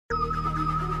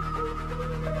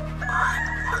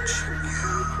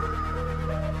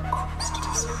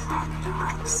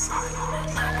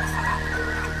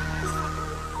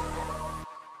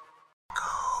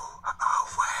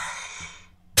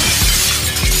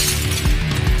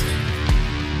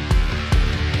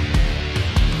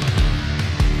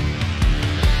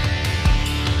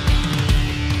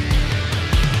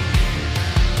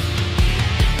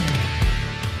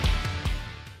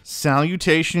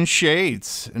Salutations,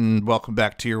 Shades, and welcome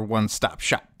back to your one-stop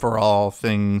shop for all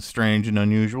things strange and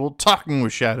unusual, Talking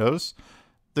with Shadows,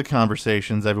 the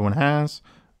conversations everyone has,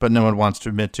 but no one wants to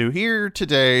admit to. Here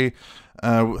today,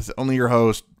 with only your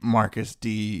host, Marcus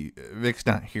D. Vic's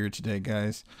not here today,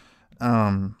 guys.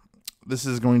 This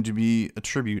is going to be a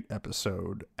tribute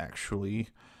episode, actually,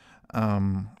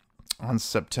 on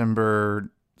September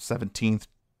 17th,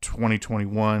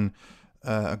 2021.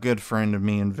 A good friend of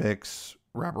me and Vic's,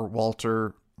 Robert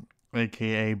Walter,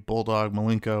 a.k.a. Bulldog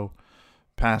Malenko,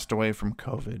 passed away from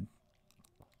COVID.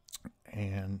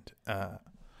 And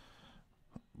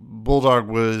Bulldog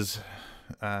was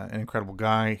an incredible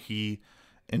guy. He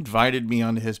invited me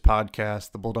onto his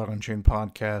podcast, the Bulldog Unchained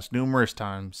podcast, numerous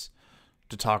times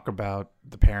to talk about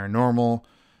the paranormal.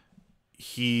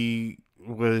 He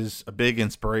was a big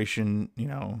inspiration,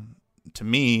 to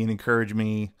me, and encouraged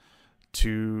me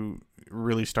to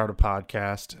really start a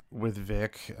podcast with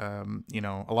Vic. A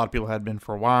lot of people had been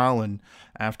for a while, and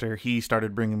after he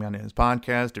started bringing me onto his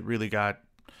podcast, it really got,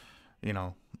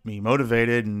 me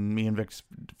motivated, and me and Vic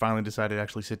finally decided to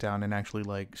actually sit down and actually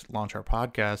launch our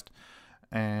podcast.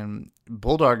 And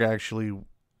Bulldog actually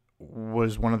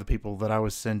was one of the people that I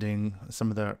was sending some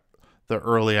of the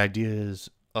early ideas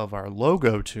of our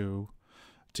logo to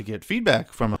get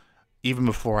feedback from, even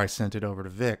before I sent it over to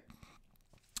Vic.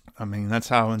 I mean, that's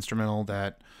how instrumental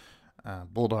that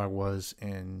Bulldog was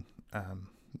in,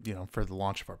 for the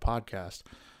launch of our podcast.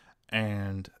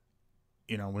 And,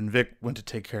 when Vic went to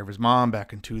take care of his mom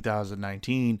back in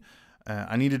 2019,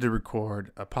 I needed to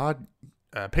record a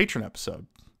patron episode.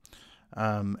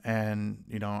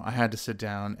 I had to sit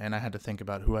down and I had to think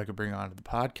about who I could bring onto the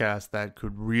podcast that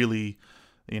could really,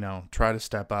 try to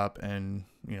step up and,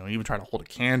 even try to hold a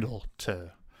candle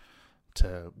to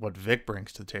what Vic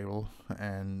brings to the table.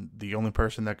 And the only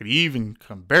person that could even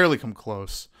barely come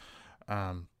close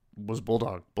was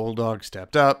Bulldog. Bulldog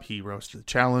stepped up, he rose to the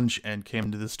challenge, and came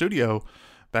into the studio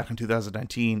back in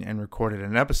 2019 and recorded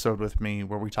an episode with me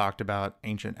where we talked about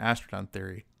ancient astronaut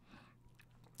theory.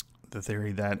 The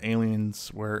theory that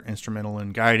aliens were instrumental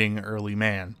in guiding early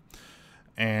man.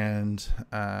 And,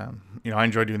 I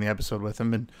enjoyed doing the episode with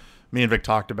him, and me and Vic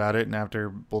talked about it, and after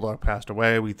Bulldog passed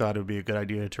away, we thought it would be a good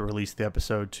idea to release the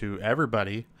episode to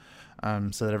everybody,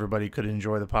 so that everybody could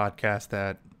enjoy the podcast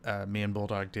that me and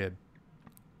Bulldog did.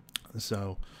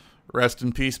 So, rest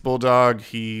in peace, Bulldog.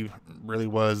 He really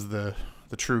was the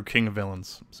true king of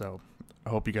villains. So, I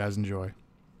hope you guys enjoy.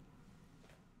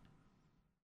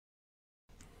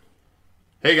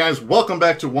 Hey guys, welcome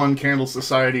back to One Candle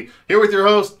Society. Here with your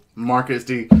host, Marcus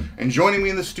D. And joining me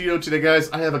in the studio today, guys,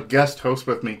 I have a guest host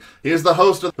with me. He is the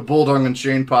host of the Bulldog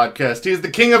Unchained podcast. He is the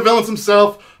king of villains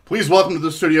himself. Please welcome to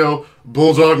the studio,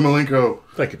 Bulldog Malenko.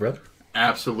 Thank you, brother.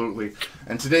 Absolutely.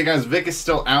 And today, guys, Vic is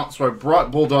still out, so I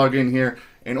brought Bulldog in here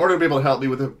in order to be able to help me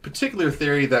with a particular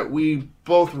theory that we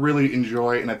both really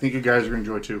enjoy, and I think you guys are going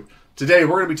to enjoy too. Today,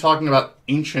 we're going to be talking about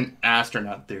ancient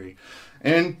astronaut theory.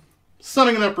 And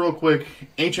summing it up real quick,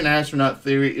 ancient astronaut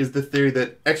theory is the theory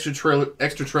that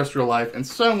extraterrestrial life in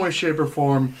some way, shape, or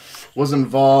form was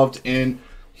involved in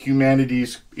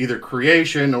humanity's either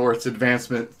creation or its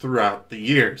advancement throughout the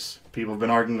years. People have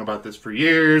been arguing about this for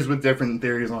years with different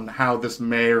theories on how this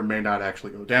may or may not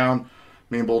actually go down.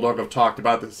 Me and Bulldog have talked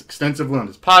about this extensively on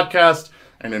his podcast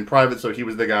and in private, so he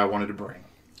was the guy I wanted to bring.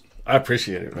 I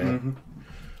appreciate it, man. Mm-hmm.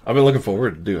 I've been looking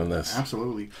forward to doing this.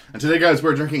 Absolutely. And today, guys,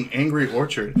 we're drinking Angry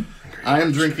Orchard. I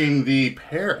am drinking the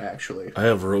pear, actually. I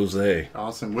have rosé.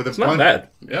 Awesome. It's not bad.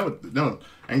 Yeah,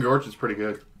 Angry Orchard's pretty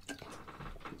good.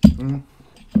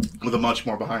 With a much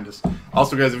more behind us.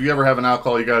 Also, guys, if you ever have an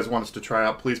alcohol you guys want us to try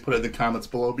out, please put it in the comments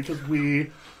below, because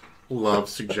we love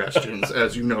suggestions,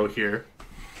 as you know here.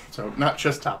 So, not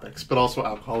just topics, but also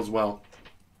alcohol as well.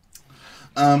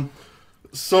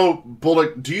 So,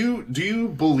 Bullock, do you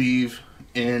believe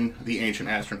in the ancient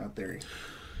astronaut theory?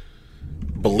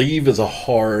 Believe is a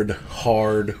hard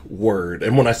word.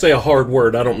 And when I say a hard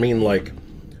word, I don't mean like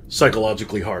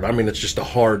psychologically hard. I mean it's just a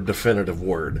hard, definitive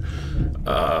word.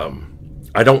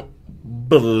 I don't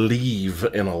believe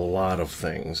in a lot of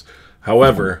things.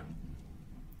 However,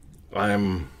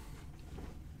 I'm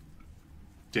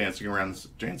dancing around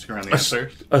the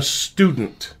answer. A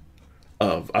student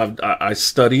of. I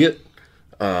study it.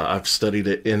 I've studied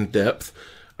it in depth.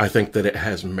 I think that it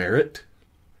has merit.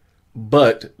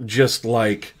 But just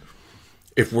like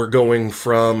if we're going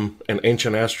from an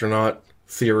ancient astronaut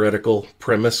theoretical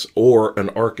premise or an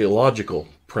archaeological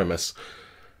premise,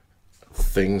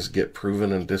 things get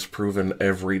proven and disproven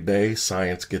every day.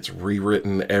 Science gets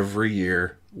rewritten every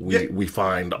year. We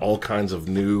find all kinds of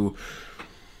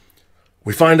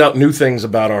we find out new things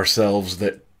about ourselves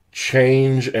that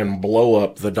change and blow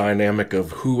up the dynamic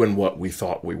of who and what we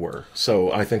thought we were. So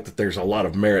I think that there's a lot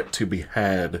of merit to be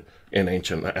had in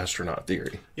ancient astronaut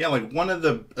theory. Yeah, like one of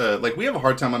the we have a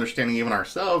hard time understanding even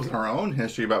ourselves and our own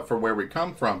history about for where we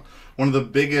come from. One of the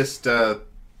biggest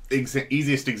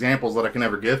easiest examples that I can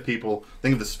ever give people,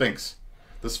 think of the Sphinx.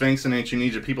 The Sphinx in ancient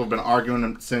Egypt, people have been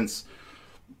arguing since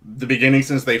the beginning,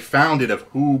 since they found it, of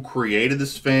who created the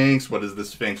Sphinx. What is the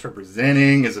Sphinx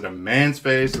representing? Is it a man's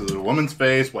face? Is it a woman's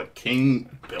face? What king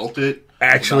built it?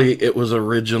 Actually, it was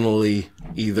originally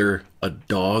either a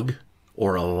dog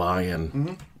or a lion.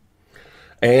 Mm-hmm.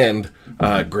 And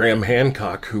Graham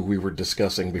Hancock, who we were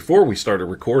discussing before we started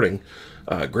recording,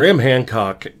 Graham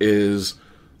Hancock is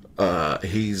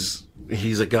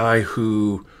he's a guy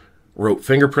who wrote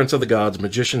Fingerprints of the Gods,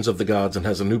 Magicians of the Gods, and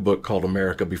has a new book called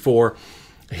America Before.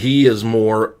 He is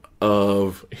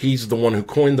he's the one who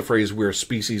coined the phrase, we're a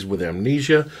species with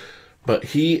amnesia. But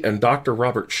he and Dr.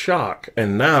 Robert Schoch,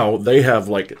 and now they have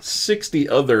like 60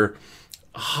 other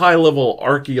high-level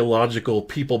archaeological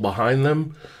people behind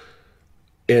them,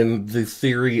 in the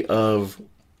theory of,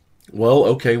 well,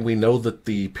 okay, we know that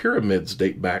the pyramids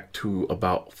date back to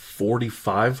about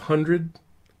 4,500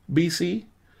 BC,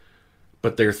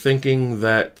 but they're thinking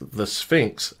that the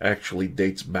Sphinx actually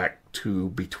dates back to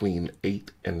between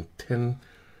 8 and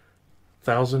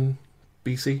 10,000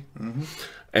 BC. Mm-hmm.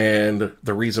 And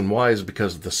the reason why is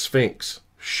because the Sphinx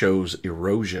shows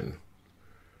erosion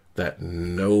that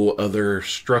no other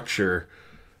structure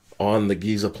on the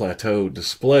Giza Plateau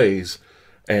displays.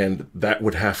 And that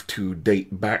would have to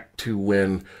date back to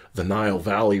when the Nile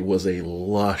Valley was a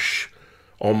lush,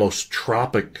 almost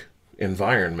tropic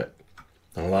environment.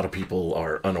 And a lot of people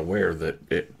are unaware that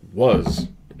it was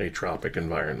a tropic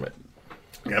environment.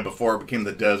 Yeah, before it became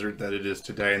the desert that it is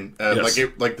today. And Yes.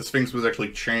 like the Sphinx was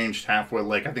actually changed halfway,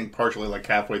 like I think partially like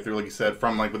halfway through, like you said,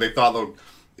 from like what they thought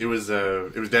it was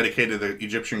dedicated to the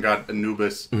Egyptian god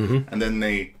Anubis, and then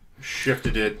they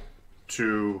shifted it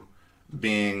to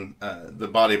being the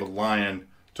body of a lion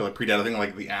to like predate, I think,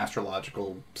 like the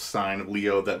astrological sign of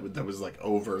Leo that was like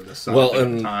over the sun at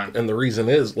the time. And the reason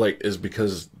is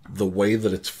because the way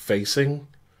that it's facing,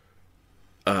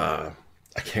 I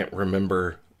can't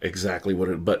remember exactly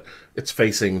but it's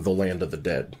facing the land of the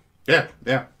dead. Yeah.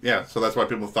 So that's why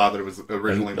people thought that it was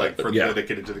originally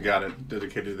dedicated to the god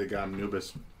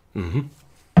Anubis, and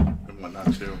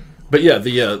whatnot too. But yeah,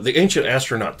 the ancient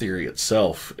astronaut theory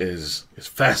itself is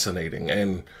fascinating,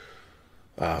 and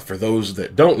for those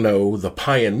that don't know, the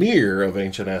pioneer of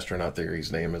ancient astronaut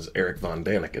theory's name is Eric von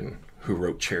Daniken, who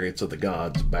wrote Chariots of the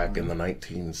Gods back in the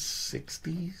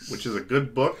 1960s. Which is a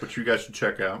good book, which you guys should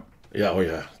check out.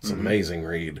 Yeah, it's an amazing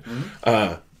read.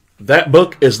 That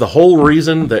book is the whole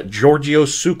reason that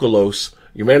Georgios Tsoukalos,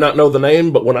 you may not know the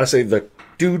name, but when I say the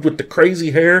dude with the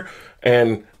crazy hair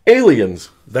and aliens,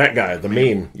 that guy, the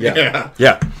meme. Yeah.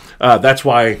 That's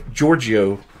why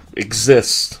Giorgio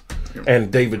exists, and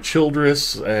David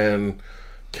Childress and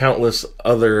countless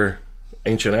other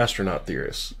ancient astronaut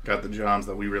theorists. Got the jobs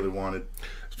that we really wanted.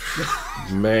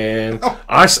 Man,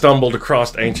 I stumbled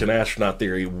across ancient astronaut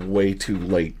theory way too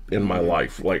late in my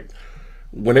life. Like,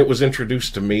 when it was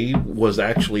introduced to me was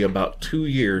actually about 2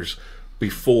 years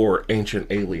before Ancient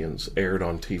Aliens aired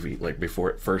on TV, like before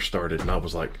it first started, and I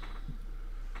was like,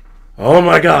 oh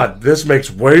my God, this makes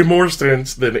way more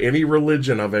sense than any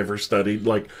religion I've ever studied.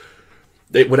 Like,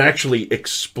 it would actually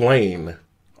explain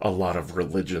a lot of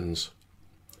religions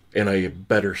in a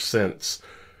better sense.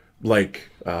 Like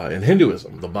in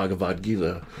Hinduism, the Bhagavad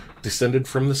Gita descended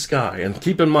from the sky. And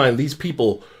keep in mind, these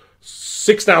people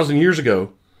 6,000 years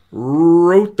ago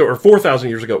or 4,000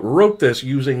 years ago wrote this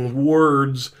using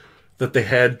words that they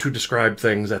had to describe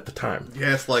things at the time.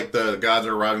 Yes, like the gods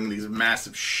are arriving in these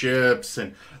massive ships,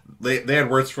 and they had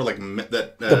words for like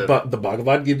that. The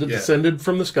Bhagavad Gita descended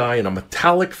from the sky in a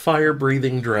metallic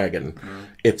fire-breathing dragon.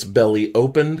 Its belly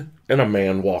opened, and a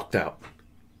man walked out.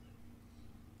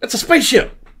 That's a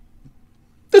spaceship!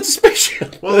 That's a spaceship!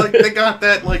 Well, like they got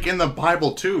that like in the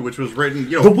Bible too, which was written,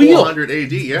 The wheel. 400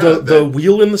 A.D. Yeah, the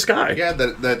wheel in the sky. Yeah,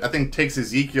 that I think takes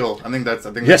Ezekiel. I think Yes. that's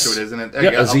who it is, isn't it?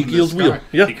 Yeah, Ezekiel's wheel.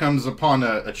 Yeah. He comes upon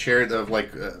a chariot of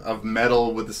of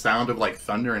metal with the sound of like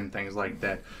thunder and things like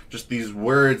that. Just these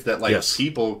words that like Yes.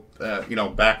 people,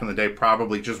 back in the day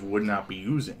probably just would not be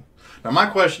using. Now my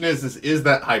question is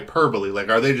that hyperbole? Like,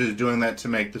 are they just doing that to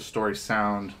make the story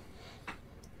sound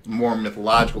more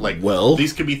mythological? Like, Well,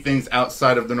 these could be things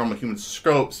outside of the normal human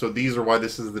scope, so these are why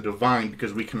this is the divine,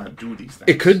 because we cannot do these things.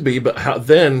 it could be, but how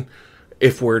then?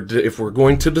 If we're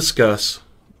going to discuss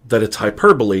that it's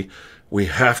hyperbole, we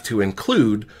have to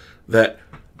include that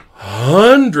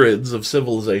hundreds of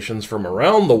civilizations from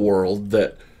around the world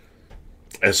that,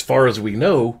 as far as we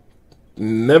know,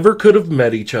 never could have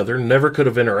met each other, never could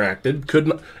have interacted,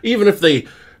 couldn't, even if they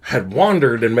had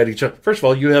wandered and met each other. First of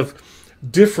all, you have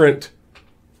different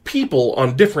people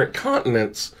on different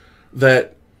continents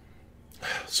that,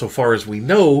 so far as we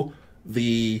know,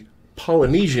 the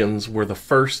Polynesians were the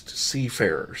first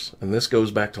seafarers. And this goes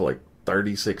back to like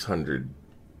 3,600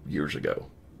 years ago.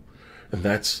 And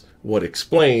that's what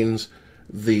explains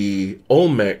the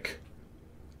Olmec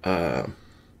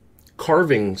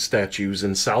carving statues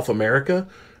in South America,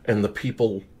 and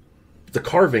the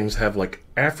carvings have like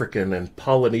African and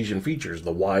Polynesian features,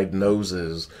 the wide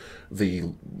noses,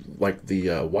 the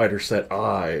wider set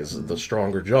eyes, the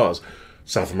stronger jaws.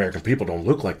 South American people don't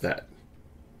look like that.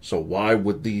 So why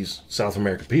would these South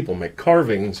American people make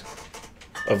carvings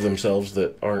of themselves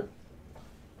that aren't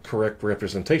correct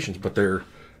representations, but they're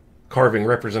carving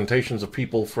representations of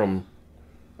people from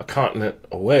a continent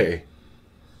away?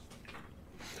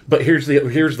 But here's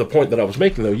the point that I was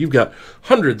making, though. You've got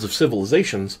hundreds of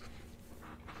civilizations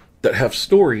that have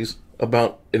stories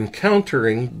about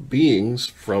encountering beings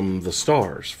from the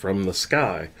stars, from the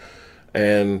sky.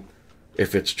 And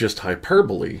if it's just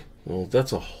hyperbole, well,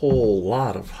 that's a whole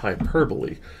lot of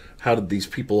hyperbole. How did these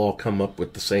people all come up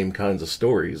with the same kinds of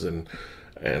stories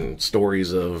and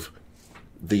stories of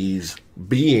these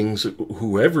beings,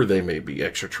 whoever they may be,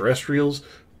 extraterrestrials,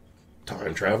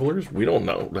 time travelers? We don't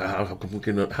know.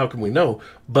 How can we know?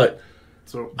 But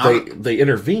So they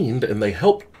intervened and they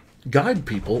helped guide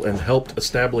people and helped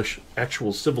establish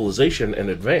actual civilization and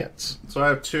advance. So I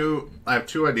have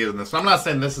two ideas on this. I'm not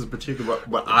saying this is particular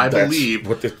what I That's believe.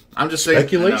 what the I'm just saying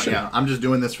speculation. No, I'm just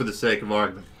doing this for the sake of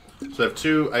argument. So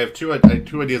I have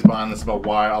two ideas behind this about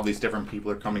why all these different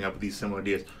people are coming up with these similar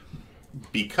ideas.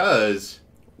 Because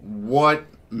what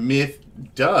myth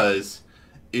does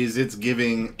is it's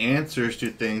giving answers to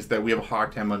things that we have a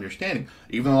hard time understanding.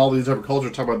 Even though all these other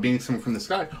cultures talk about being someone from the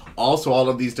sky, also all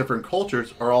of these different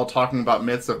cultures are all talking about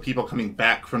myths of people coming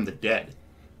back from the dead.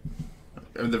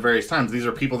 At the various times, these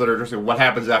are people that are just saying, what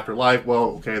happens after life?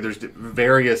 Well, okay, there's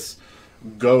various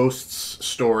ghosts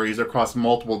stories across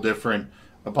multiple different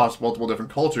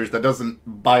cultures. That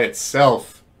doesn't by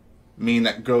itself mean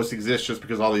that ghosts exist just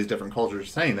because all these different cultures are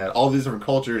saying that. All these different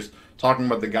cultures talking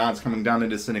about the gods coming down and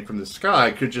descending from the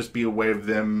sky could just be a way of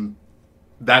them.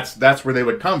 That's where they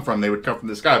would come from. They would come from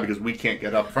the sky because we can't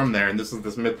get up from there. And this is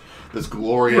this myth, this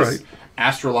glorious Right.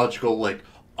 astrological, like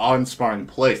awe-inspiring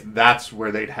place. That's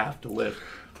where they'd have to live.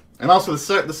 And also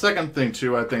the second thing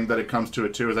too, I think that it comes to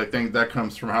it too, is I think that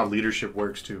comes from how leadership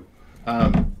works too.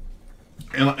 And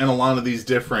a lot of these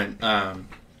different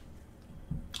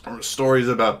stories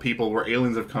about people where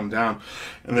aliens have come down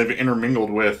and they've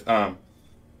intermingled with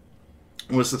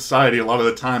society. A lot of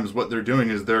the times what they're doing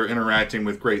is they're interacting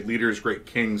with great leaders, great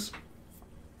kings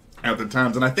at the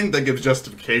times. And I think that gives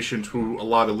justification to a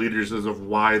lot of leaders as of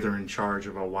why they're in charge,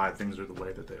 about why things are the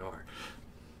way that they are.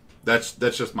 That's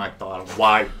just my thought of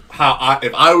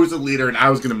if I was a leader and I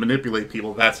was going to manipulate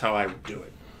people, that's how I would do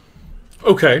it.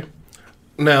 Okay.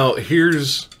 Now,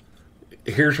 here's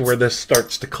where this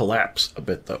starts to collapse a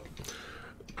bit, though.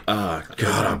 God,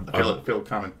 I feel it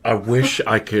coming. I wish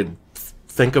I could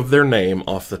think of their name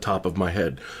off the top of my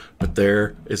head, but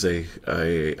there is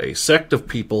a sect of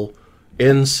people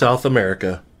in South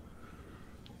America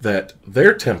that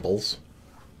their temples.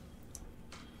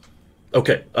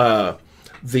 Okay,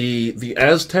 the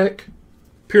Aztec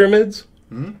pyramids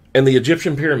and the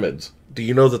Egyptian pyramids. Do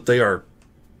you know that they are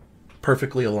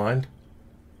perfectly aligned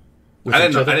with I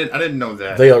each other? didn't know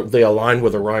that. They align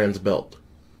with Orion's belt.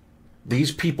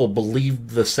 These people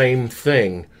believed the same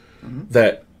thing,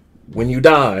 that when you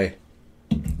die,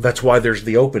 that's why there's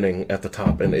the opening at the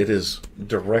top, and it is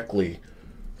directly,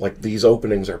 like these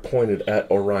openings are pointed at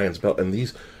Orion's belt, and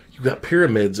you've got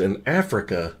pyramids in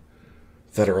Africa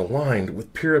that are aligned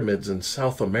with pyramids in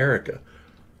South America.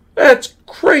 That's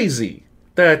crazy.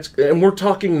 And we're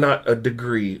talking not a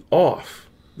degree off.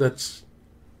 That's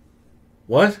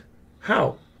what?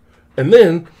 How? And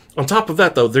then, on top of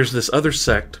that, though, there's this other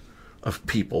sect of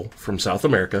people from South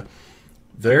America.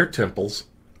 Their temples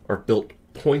are built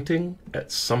pointing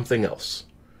at something else.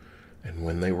 And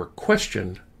when they were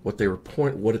questioned what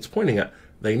it's pointing at,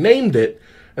 they named it,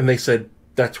 and they said,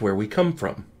 that's where we come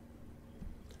from.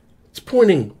 It's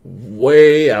pointing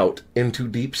way out into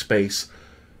deep space,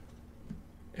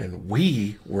 and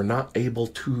we were not able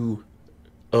to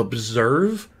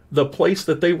observe the place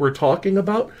that they were talking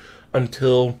about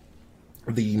until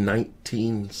the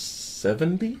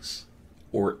 1970s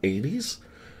or 80s.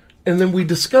 And then we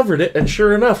discovered it, and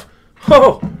sure enough,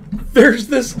 there's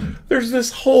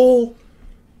this whole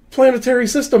planetary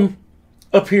system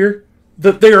up here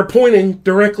that they are pointing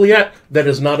directly at that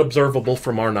is not observable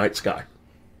from our night sky.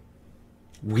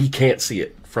 We can't see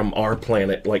it from our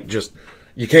planet. Like, just,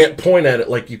 you can't point at it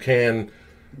like you can,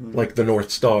 like the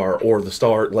North Star or the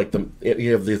star, like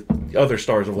you have the other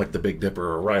stars of like the Big Dipper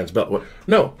or Orion's Belt.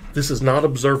 No, this is not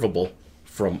observable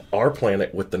from our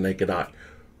planet with the naked eye.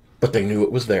 But they knew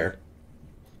it was there.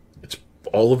 It's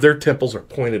all of their temples are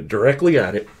pointed directly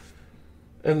at it,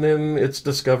 and then it's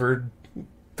discovered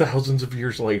thousands of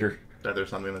years later that there's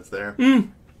something that's there.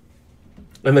 And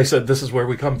they said, this is where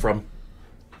we come from.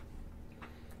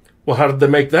 Well, how did they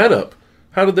make that up?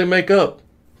 How did they make up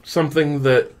something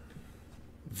that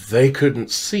they couldn't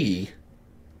see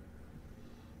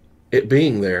it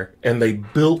being there, and they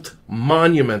built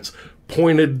monuments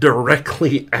pointed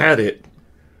directly at it?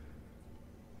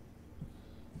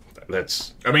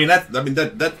 That's a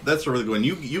really good one.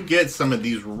 You get some of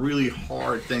these really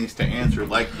hard things to answer,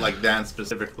 like that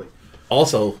specifically.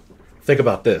 Also, think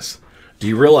about this. Do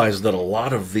you realize that a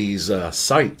lot of these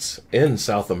sites in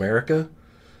South America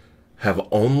have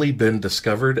only been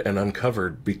discovered and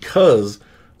uncovered because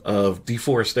of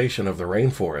deforestation of the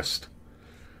rainforest?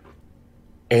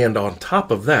 And on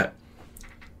top of that,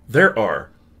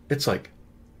 it's like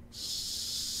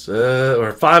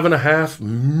 5.5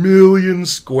 million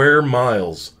square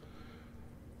miles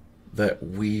that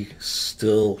we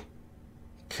still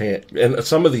can't. And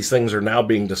some of these things are now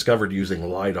being discovered using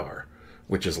LiDAR,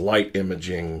 which is light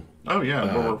imaging. Oh,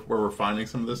 yeah, where we're finding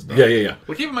some of this stuff. Yeah.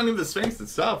 Well, keep in mind, the Sphinx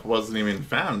itself wasn't even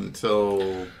found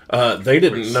until... they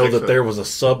didn't know that there was a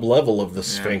sub-level of the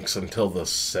Sphinx until the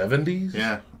 70s?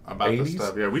 Yeah, about 80s? this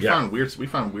stuff. Yeah, we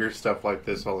found weird stuff like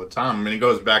this all the time. I mean, it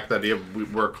goes back to the idea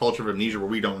of we're a culture of amnesia where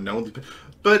we don't know.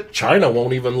 But China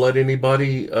won't even let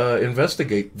anybody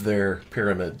investigate their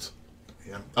pyramids.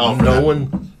 Yeah.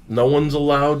 No one's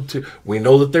allowed to. We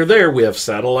know that they're there. We have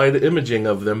satellite imaging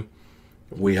of them.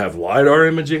 We have LiDAR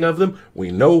imaging of them.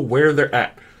 We know where they're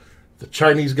at. The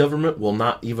Chinese government will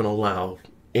not even allow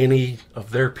any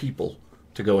of their people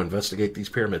to go investigate these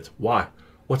pyramids. Why?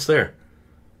 What's there?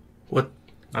 We're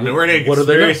going to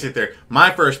experience it there.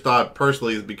 My first thought,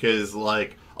 personally, is because,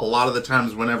 like, a lot of the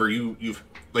times whenever you've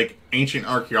like, ancient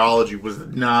archaeology was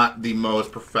not the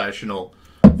most professional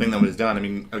thing that was done. I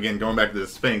mean, again, going back to the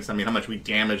Sphinx, I mean, how much we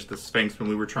damaged the Sphinx when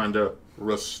we were trying to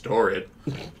restore it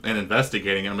and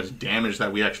investigating how much damage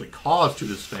that we actually caused to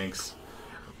the Sphinx.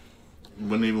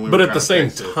 But at the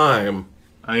same time...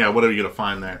 what are you going to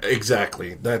find there?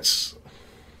 Exactly. That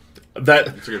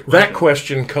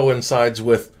question coincides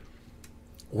with,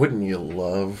 wouldn't you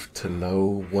love to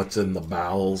know what's in the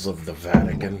bowels of the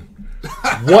Vatican?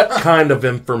 What kind of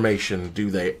information do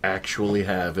they actually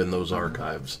have in those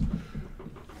archives?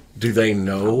 Do they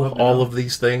know all of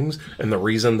these things? And the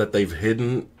reason that they've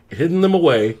hidden them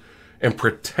away and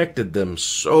protected them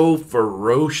so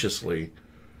ferociously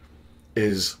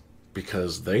is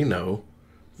because they know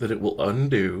that it will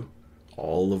undo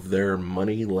all of their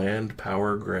money, land,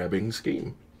 power grabbing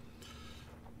scheme.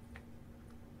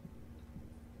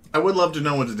 I would love to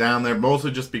know what's down there,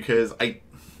 mostly just because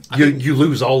you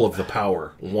lose all of the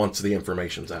power once the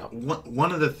information's out.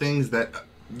 One of the things that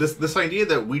this idea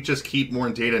that we just keep more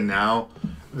data now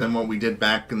than what we did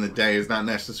back in the day is not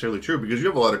necessarily true, because you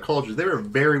have a lot of cultures, they were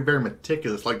very, very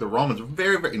meticulous, like the Romans,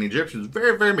 and Egyptians,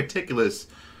 very, very meticulous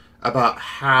about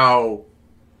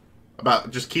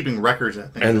just keeping records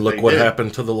of things. And look what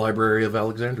happened to the Library of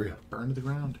Alexandria. Burned to the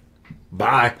ground.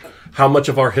 Bye. How much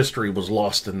of our history was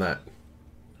lost in that?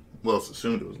 Well, it's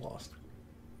assumed it was lost.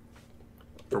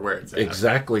 For where it's at.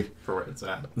 Exactly. For where it's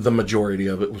at. The majority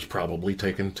of it was probably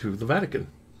taken to the Vatican.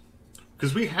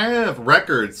 Because we have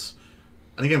records,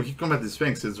 and again, we keep going back to the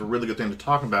Sphinx, it's a really good thing to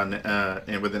talk about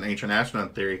within ancient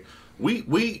astronaut theory.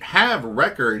 We have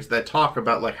records that talk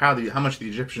about like how much the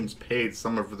Egyptians paid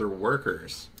some of their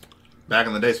workers back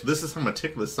in the day. So this is how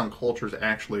meticulous some cultures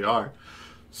actually are.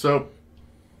 So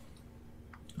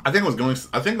I think I was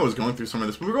going through some of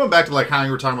this. We were going back to like how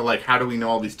you were talking about like how do we know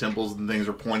all these temples and things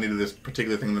are pointing to this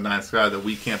particular thing in the night sky that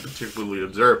we can't particularly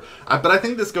observe. But I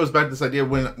think this goes back to this idea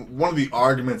when one of the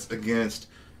arguments against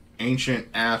ancient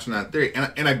astronaut theory,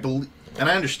 and I believe, and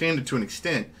I understand it to an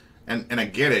extent, and I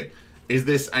get it, is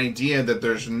this idea that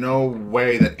there's no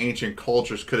way that ancient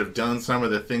cultures could have done some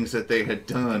of the things that they had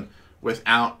done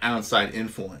without outside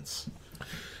influence.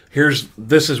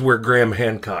 This is where Graham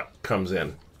Hancock comes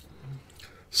in.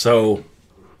 So,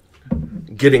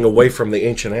 getting away from the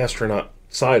ancient astronaut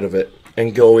side of it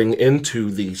and going into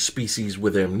the species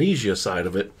with amnesia side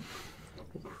of it,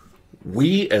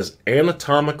 we as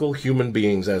anatomical human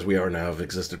beings as we are now have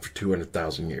existed for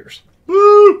 200,000 years.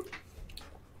 Woo!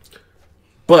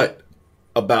 But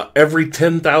about every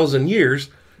 10,000 years,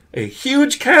 a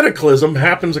huge cataclysm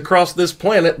happens across this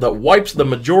planet that wipes the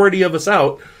majority of us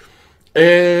out,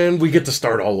 and we get to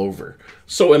start all over.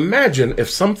 So imagine if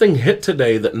something hit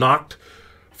today that knocked,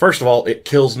 first of all, it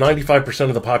kills 95%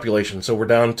 of the population, so we're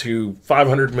down to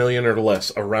 500 million or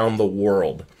less around the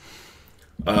world.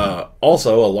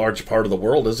 Also, a large part of the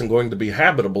world isn't going to be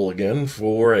habitable again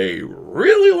for a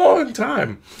really long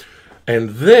time. And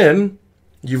then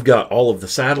you've got all of the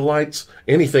satellites,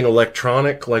 anything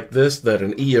electronic like this that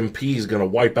an EMP is going to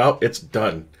wipe out, it's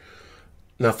done.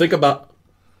 Now think about,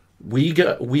 we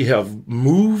have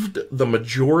moved the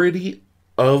majority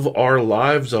of our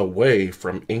lives away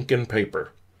from ink and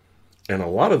paper. And a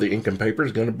lot of the ink and paper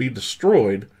is going to be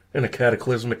destroyed in a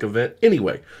cataclysmic event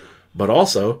anyway. But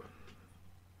also,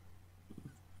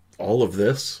 all of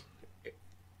this,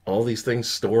 all these things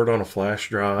stored on a flash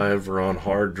drive or on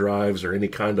hard drives or any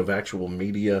kind of actual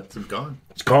media. It's gone.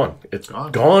 It's gone. It's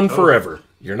gone forever.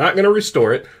 You're not going to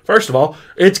restore it. First of all,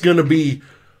 it's going to be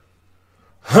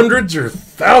hundreds or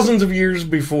thousands of years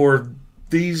before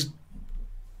these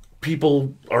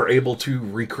people are able to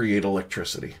recreate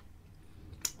electricity.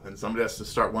 And somebody has to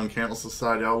start One Candle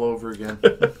Society all over again.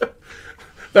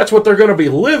 That's what they're going to be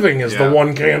living as the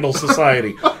One Candle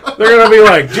Society. They're going to be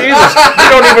like, Jesus, we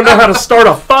don't even know how to start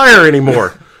a fire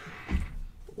anymore.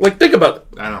 Like, think about it.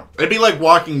 I know. It'd be like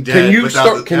Walking Dead.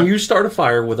 Can you start a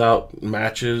fire without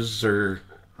matches or...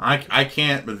 I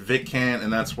can't, but Vic can,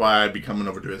 and that's why I'd be coming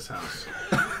over to his house.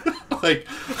 Like,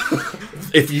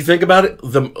 if you think about it,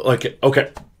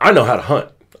 okay, I know how to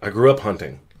hunt. I grew up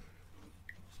hunting.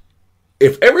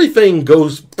 If everything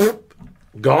goes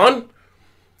gone,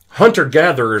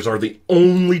 hunter-gatherers are the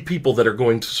only people that are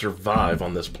going to survive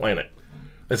on this planet.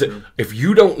 That's it. If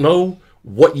you don't know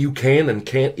what you can and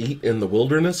can't eat in the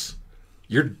wilderness,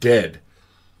 you're dead.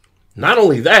 Not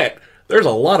only that, there's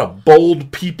a lot of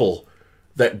bold people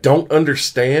that don't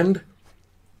understand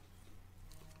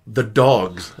the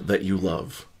dogs that you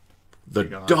love. The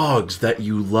dogs that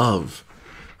you love.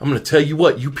 I'm going to tell you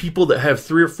what, you people that have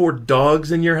 3 or 4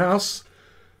 dogs in your house,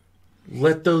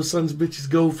 let those sons of bitches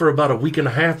go for about a week and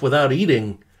a half without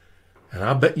eating. And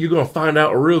I bet you're going to find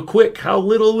out real quick how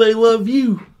little they love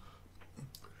you.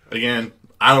 Again,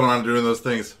 I don't know how to do those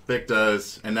things. Vic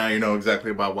does, and now you know exactly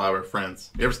about why we're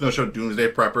friends. You ever seen the show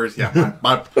Doomsday Preppers? Yeah,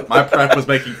 my prep was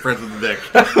making friends with Vic.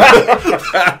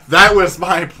 That was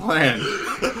my plan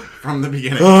from the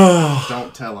beginning.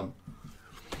 Don't tell him.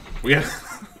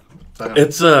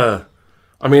 It's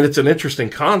it's an interesting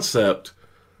concept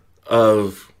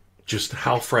of just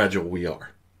how fragile we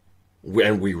are,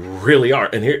 and we really are.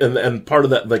 And here, and part of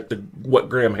that, like what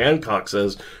Graham Hancock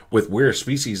says with we're a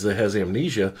species that has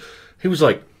amnesia. He was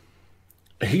like,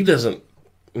 he doesn't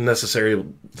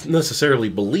necessarily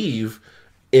believe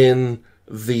in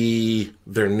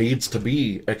there needs to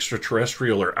be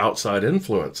extraterrestrial or outside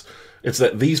influence. It's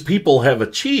that these people have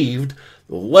achieved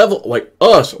the level, like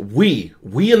us, we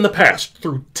in the past,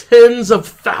 through tens of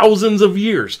thousands of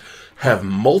years, have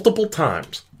multiple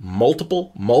times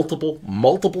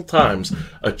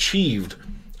achieved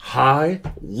high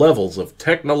levels of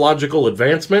technological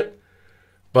advancement,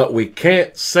 but we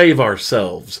can't save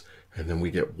ourselves. And then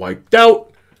we get wiped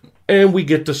out, and we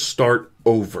get to start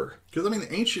over. Because, I mean,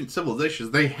 ancient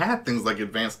civilizations, they had things like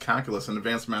advanced calculus and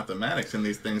advanced mathematics and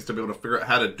these things to be able to figure out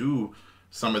how to do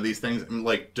some of these things,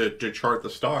 like to chart the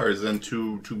stars and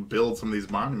to build some of these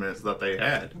monuments that they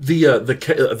had.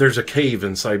 There's a cave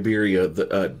in Siberia,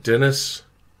 Denis.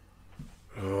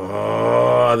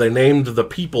 They named the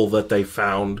people that they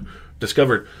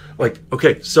discovered. Like,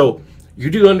 okay, so you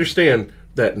do understand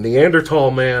that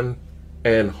Neanderthal man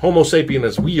and Homo sapien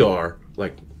as we are,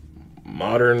 like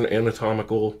modern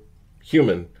anatomical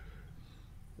human,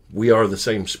 we are the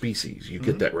same species. You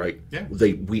get that, right? Yeah.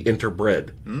 We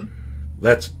interbred.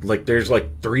 That's like, there's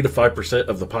like 3 to 5%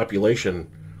 of the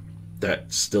population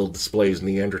that still displays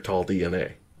Neanderthal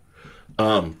DNA.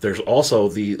 There's also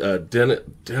the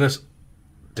Dennis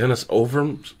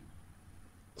Overmans,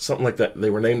 something like that. They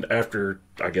were named after,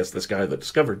 I guess, this guy that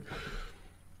discovered.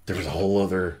 There was a whole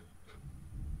other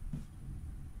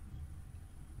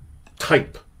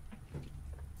type.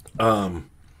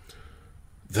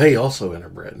 They also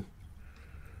interbred.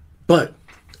 But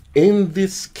in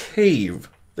this cave,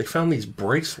 they found these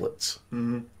bracelets.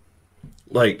 Mm-hmm.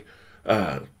 Like,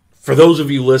 for those of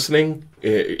you listening,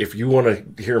 if you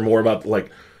want to hear more about,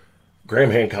 like, Graham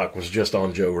Hancock was just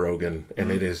on Joe Rogan,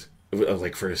 and it is,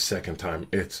 like, for his second time,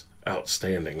 it's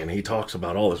outstanding. And he talks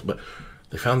about all this, but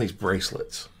they found these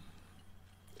bracelets.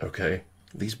 Okay?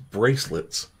 These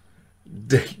bracelets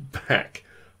date back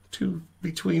to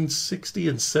between 60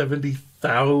 and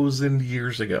 70,000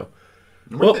 years ago.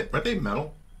 Weren't they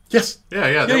metal? Yes.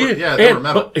 Yeah, they were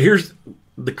metal. But here's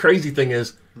the crazy thing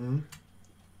is,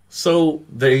 so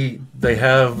they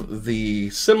have the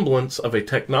semblance of a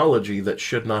technology that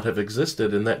should not have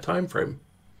existed in that time frame.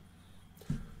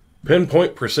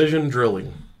 Pinpoint precision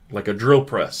drilling, like a drill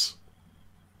press,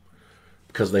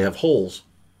 because they have holes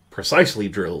precisely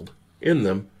drilled in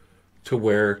them to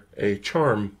where a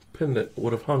charm pendant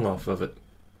would have hung off of it.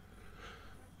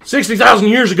 60,000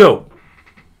 years ago.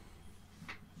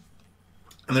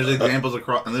 And there's examples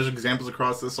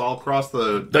across this all across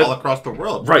the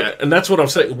world. Right, and that's what I'm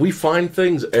saying. We find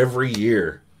things every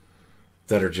year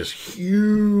that are just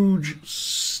huge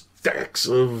stacks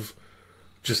of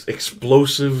just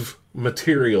explosive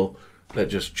material that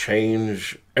just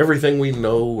change everything we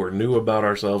know or knew about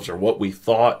ourselves or what we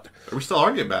thought. We still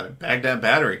argue about it. Baghdad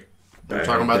battery. We were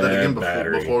talking about that again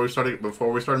before we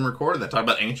started recording that. Talk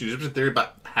about ancient Egyptian theory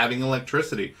about having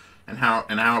electricity and how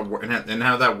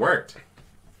that worked.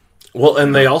 Well,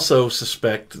 and they also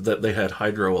suspect that they had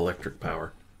hydroelectric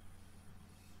power.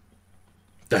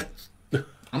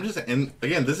 I'm just, and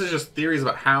again, this is just theories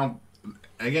about how,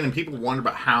 again, and people wonder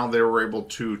about how they were able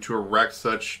to erect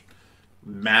such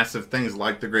massive things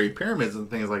like the Great Pyramids and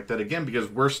things like that. Again, because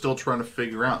we're still trying to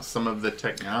figure out some of the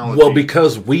technology. Well,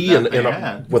 because we,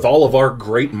 with all of our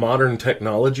great modern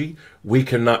technology, we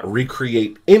cannot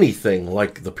recreate anything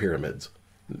like the pyramids.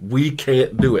 We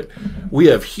can't do it. We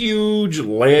have huge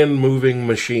land-moving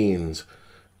machines.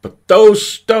 But those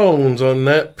stones on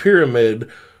that pyramid,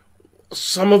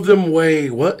 some of them weigh,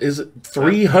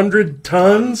 300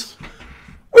 tons?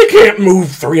 We can't move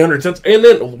 300 tons. And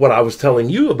then what I was telling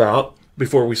you about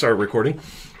before we started recording,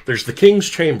 there's the King's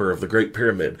Chamber of the Great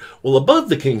Pyramid. Well, above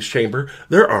the King's Chamber,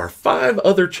 there are 5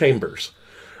 other chambers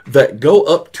that go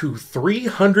up to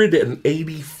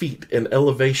 380 feet in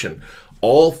elevation.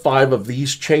 All 5 of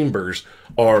these chambers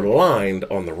are lined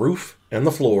on the roof and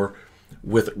the floor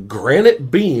with granite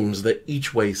beams that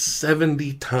each weigh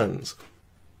 70 tons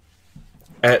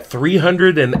at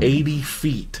 380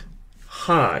 feet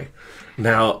high.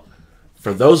 Now,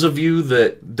 for those of you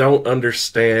that don't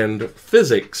understand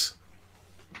physics,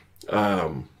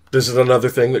 this is another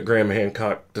thing that Graham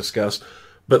Hancock discussed,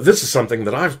 but this is something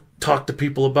that I've talked to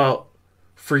people about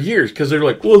for years, because they're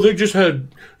like, well, they just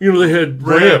had, they had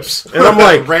ramps. And I'm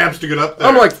like, ramps to get up there.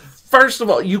 I'm like, first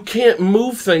of all, you can't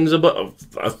move things above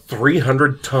a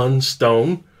 300-ton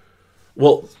stone.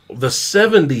 Well, the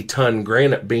 70-ton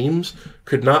granite beams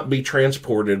could not be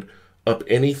transported up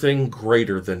anything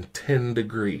greater than 10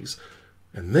 degrees.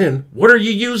 And then, what are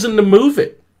you using to move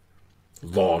it?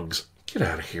 Logs. Get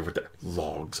out of here with that.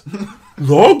 Logs.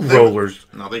 Log rollers.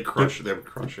 No, they crush it. They would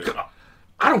crush it.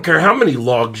 I don't care how many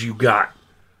logs you got.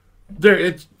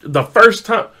 It's the first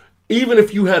time, even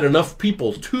if you had enough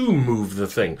people to move the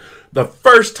thing, the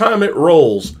first time it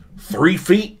rolls 3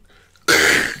 feet,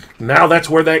 now that's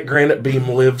where that granite beam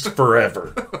lives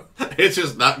forever. It's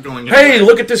just not going anywhere. Hey,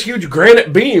 look at this huge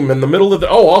granite beam in the middle of the...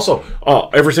 also,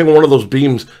 every single one of those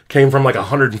beams came from like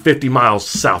 150 miles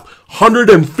south.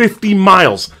 150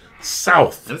 miles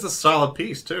south. And it's a solid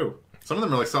piece, too. Some of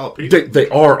them are like solid pieces. They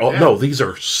are. No, these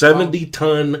are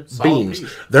 70-ton beams.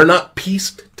 Piece. They're not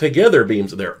pieced together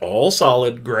beams. They're all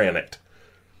solid granite.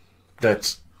 Now,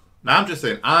 I'm just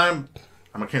saying, I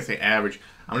can't say average.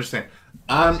 I'm just saying,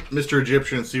 I'm Mr.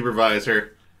 Egyptian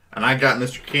supervisor, and I got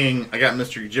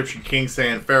Mr. Egyptian King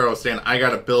Pharaoh saying, I got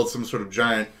to build some sort of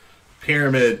giant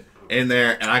pyramid in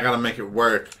there, and I got to make it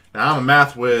work. Now, I'm a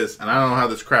math whiz, and I don't know how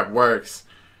this crap works.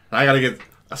 And I got to get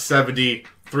a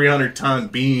 300-ton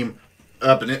beam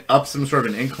up some sort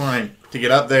of an incline to get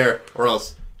up there, or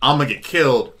else I'm gonna get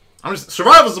killed.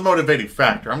 Survival's a motivating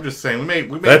factor. I'm just saying we may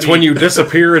That's when you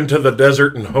disappear into the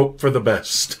desert and hope for the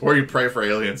best, or you pray for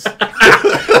aliens. I'm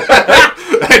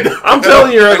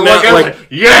telling you right now,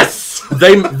 yes,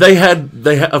 they had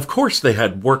of course they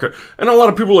had worker, and a lot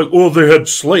of people are like, well, they had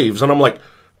slaves, and I'm like,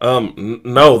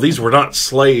 No, these were not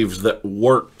slaves that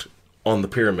worked on the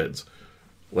pyramids.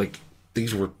 Like,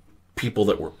 these were people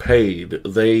that were paid.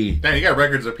 Yeah, you got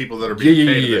records of people that are being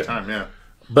paid at the time, yeah.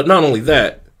 But not only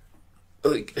that,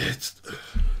 like, it's...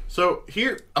 So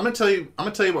here, I'm gonna tell you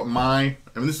what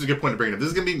this is a good point to bring it up. This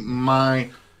is gonna be my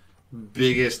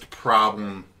biggest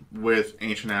problem with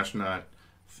ancient astronaut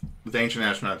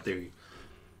theory.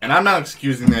 And I'm not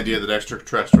excusing the idea that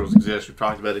extraterrestrials exist. We've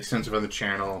talked about it extensively on the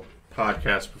channel,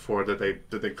 podcasts before, that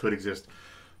they could exist.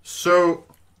 So,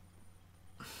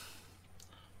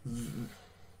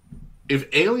 if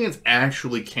aliens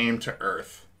actually came to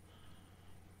Earth,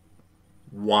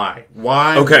 why?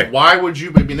 Okay. Why would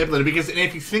you be manipulated? Because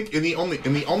if you think in the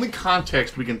only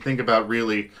context we can think about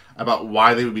really about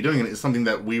why they would be doing it is something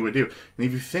that we would do. And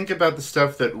if you think about the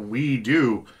stuff that we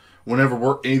do, whenever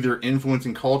we're either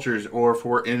influencing cultures or if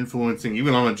we're influencing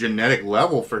even on a genetic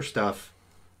level for stuff,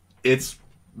 it's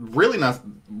really not.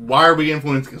 Why are we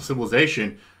influencing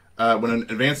civilization? When an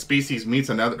advanced species meets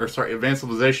advanced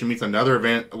civilization meets another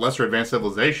lesser advanced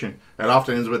civilization, that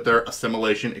often ends with their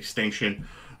assimilation, extinction,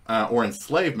 or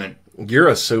enslavement. You're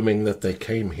assuming that they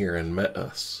came here and met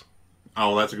us.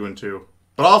 Oh, that's a good one too.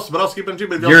 But I'll skip them too.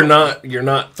 But You're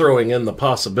not throwing in the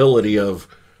possibility of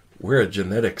we're a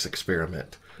genetics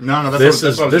experiment. No, This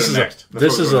is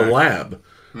a lab.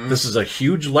 This is a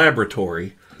huge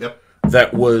laboratory. Yep.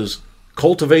 That was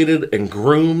cultivated and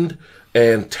groomed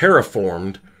and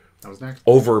terraformed That was next.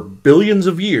 over billions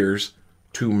of years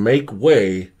to make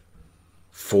way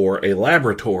for a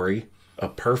laboratory, a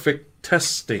perfect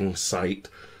testing site,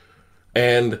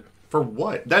 and for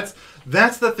what? That's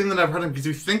the thing that I've heard of, because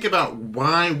you think about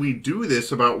why we do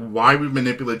this, about why we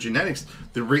manipulate genetics.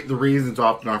 The reasons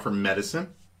often are for medicine,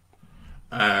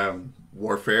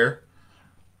 warfare.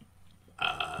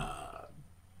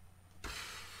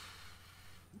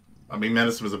 I mean,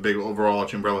 medicine was a big overall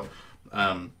umbrella.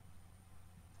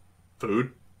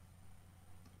 Food.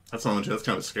 That's kind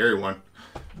of a scary one.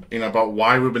 You know, about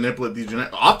why we manipulate these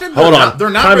genetics. Often they're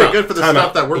not very good for the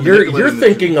stuff that we're manipulating. You're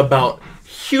thinking about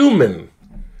human.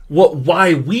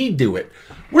 Why we do it.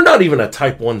 We're not even a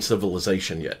type 1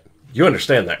 civilization yet. You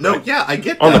understand that, no, right? Yeah, I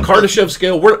get that. On the Kardashev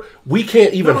scale, we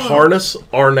can't even harness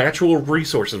our natural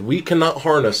resources. We cannot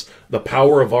harness the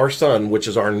power of our sun, which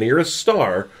is our nearest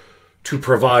star, to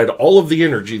provide all of the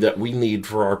energy that we need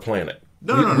for our planet.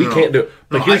 We can't do it.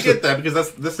 But I get that, because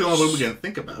that's the only way we can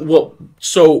think about it. Well,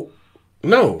 so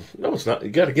no, it's not. You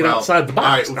got to get outside the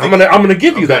box. Right, I'm gonna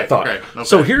give you that thought. Okay.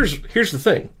 So here's the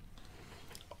thing.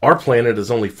 Our planet is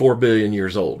only 4 billion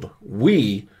years old.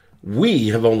 We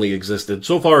have only existed,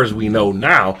 so far as we know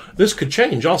now. This could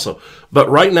change also, but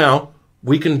right now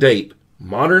we can date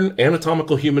modern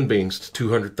anatomical human beings to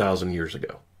 200,000 years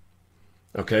ago.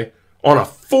 Okay, on a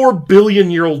 4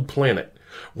 billion year old planet.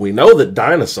 We know that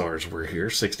dinosaurs were here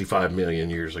 65 million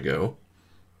years ago.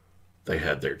 They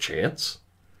had their chance.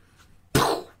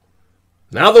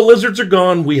 Now the lizards are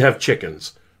gone, we have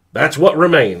chickens. That's what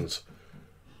remains.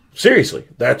 Seriously,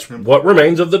 that's what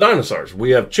remains of the dinosaurs. We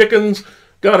have chickens,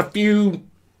 got a few...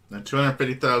 And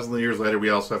 250,000 years later, we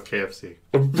also have KFC.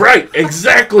 Right,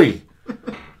 exactly.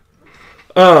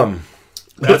 That's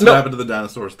what happened to the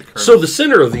dinosaurs. So the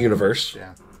center of the universe,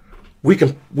 yeah, we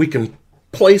can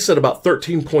place at about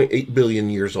 13.8 billion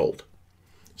years old.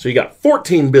 So you got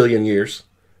 14 billion years,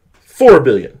 4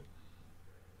 billion.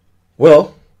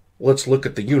 Well, let's look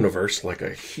at the universe like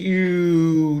a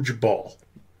huge ball.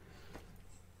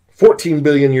 14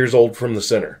 billion years old from the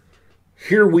center.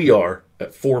 Here we are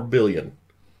at 4 billion.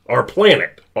 Our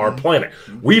planet.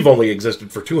 We've only existed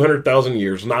for 200,000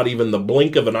 years, not even the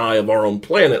blink of an eye of our own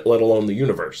planet, let alone the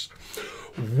universe.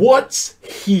 What's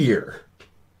here?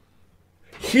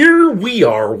 Here we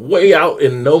are way out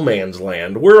in no man's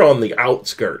land. We're on the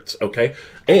outskirts, okay?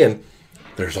 And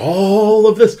there's all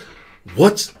of this.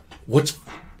 What's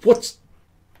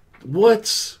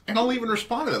and I'll even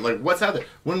respond to that. Like, what's out there?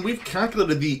 When we've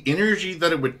calculated the energy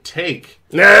that it would take.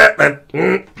 No,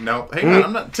 hang on.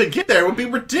 I'm not. To get there would be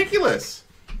ridiculous.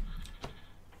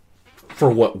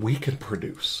 For what we can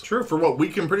produce. True, for what we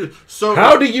can produce. So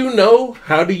how do you know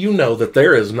that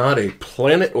there is not a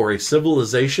planet or a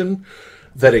civilization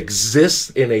that exists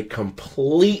in a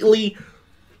completely,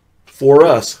 for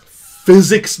us,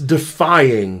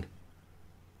 physics-defying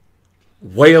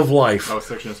way of life? Oh,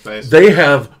 section of space. They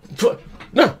have...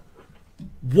 No.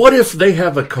 What if they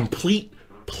have a complete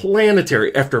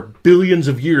planetary, after billions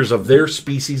of years of their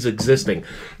species existing,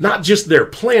 not just their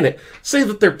planet, say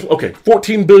that they're... Okay,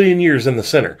 14 billion years in the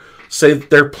center. Say that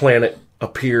their planet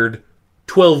appeared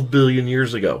 12 billion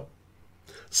years ago.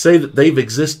 Say that they've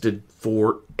existed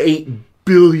for 8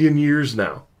 billion years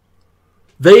now.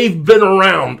 They've been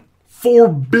around 4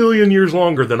 billion years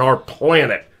longer than our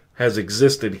planet has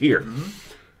existed here.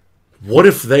 What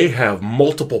if they have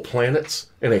multiple planets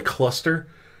in a cluster,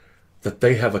 that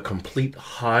they have a complete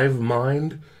hive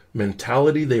mind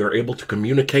mentality? They are able to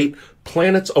communicate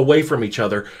planets away from each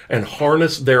other and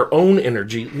harness their own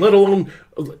energy, let alone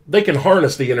they can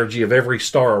harness the energy of every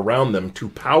star around them to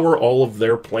power all of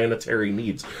their planetary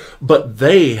needs. But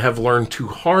they have learned to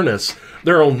harness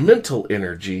their own mental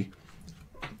energy.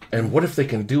 And what if they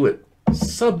can do it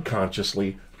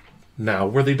subconsciously now,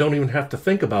 where they don't even have to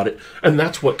think about it? And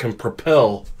that's what can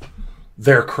propel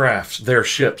their crafts, their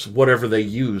ships, whatever they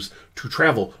use to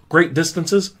travel great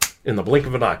distances in the blink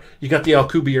of an eye. You got the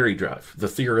Alcubierre drive, the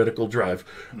theoretical drive,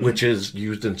 which is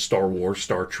used in Star Wars,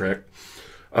 Star Trek.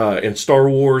 In Star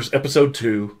Wars Episode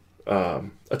 2,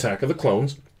 Attack of the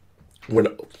Clones,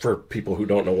 for people who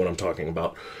don't know what I'm talking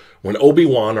about, when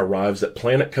Obi-Wan arrives at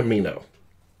Planet Kamino,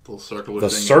 the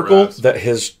circle that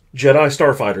his Jedi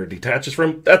Starfighter detaches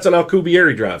from, that's an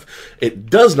Alcubierre drive. It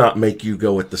does not make you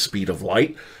go at the speed of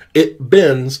light. It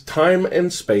bends time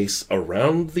and space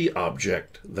around the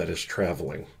object that is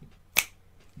traveling.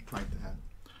 Like that.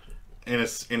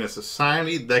 In a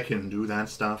society that can do that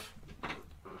stuff,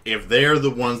 if they're the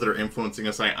ones that are influencing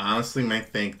us, I honestly may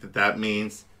think that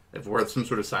means if we're some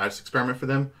sort of science experiment for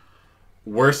them,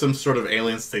 we're some sort of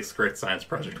alien sixth grade science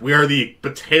project. We are the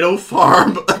potato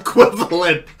farm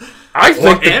equivalent. I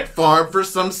think ant farm for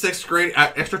some sixth grade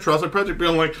extraterrestrial project,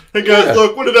 being like, hey guys,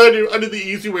 look, what did I do? I did the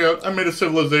easy way out. I made a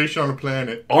civilization on a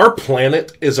planet. Our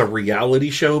planet is a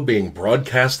reality show being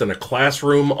broadcast in a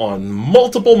classroom on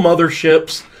multiple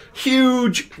motherships,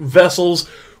 huge vessels,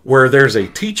 where there's a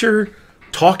teacher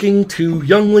talking to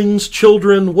younglings,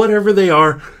 children, whatever they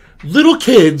are, little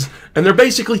kids, and they're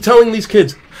basically telling these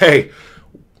kids, hey,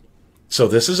 so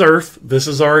this is Earth. This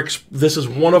is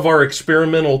one of our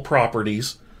experimental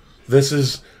properties. This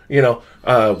is,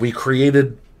 we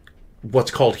created what's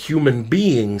called human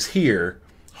beings here,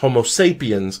 Homo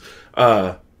sapiens.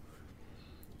 They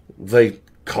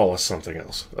call us something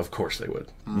else. Of course they would.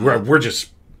 We're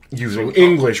just using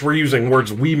English. We're using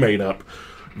words we made up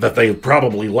that they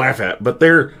probably laugh at. But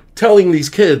they're telling these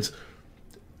kids,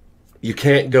 you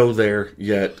can't go there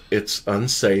yet. It's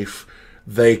unsafe.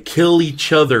 They kill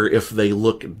each other if they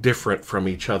look different from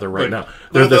each other now.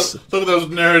 Look at those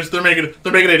nerds. They're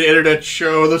making an internet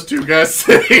show. Those two guys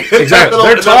sitting. Exactly.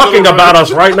 They're talking about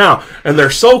us right now, and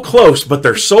they're so close, but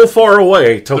they're so far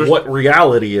away to what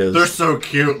reality is. They're so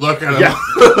cute. Look at them. Yeah.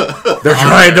 They're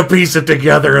trying to piece it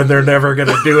together, and they're never going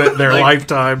to do it in their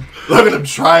lifetime. Look at them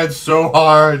trying so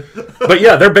hard. But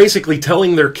yeah, they're basically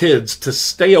telling their kids to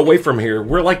stay away from here.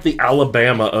 We're like the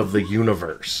Alabama of the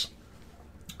universe.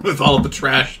 With all of the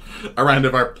trash around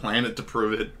of our planet to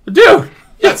prove it. Dude!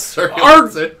 Yes,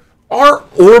 Our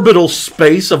orbital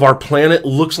space of our planet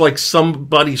looks like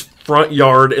somebody's front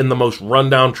yard in the most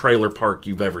rundown trailer park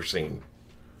you've ever seen.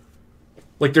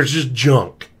 Like, there's just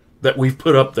junk that we've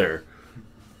put up there.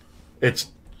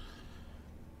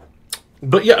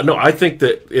 But yeah, no, I think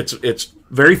that it's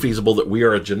very feasible that we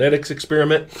are a genetics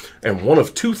experiment, and one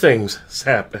of two things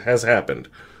has happened.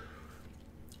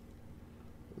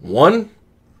 One,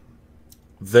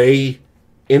 they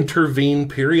intervene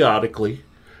periodically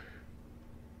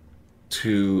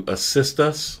to assist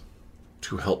us,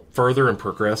 to help further and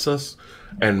progress us,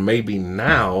 and maybe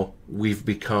now we've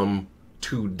become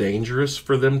too dangerous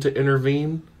for them to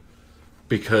intervene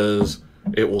because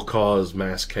it will cause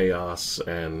mass chaos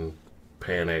and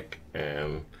panic.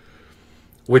 And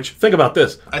which, think about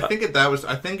this. I think if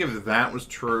that was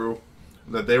true,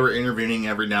 that they were intervening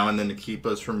every now and then to keep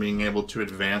us from being able to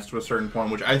advance to a certain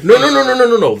point, which I think...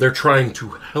 No. They're trying to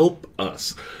help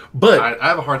us. But I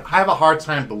have a hard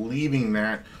time believing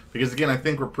that, because again, I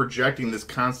think we're projecting this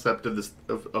concept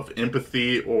of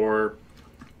empathy or...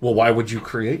 Well, why would you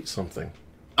create something?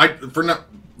 Like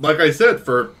I said,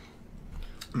 for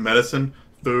medicine,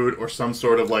 food, or some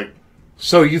sort of like...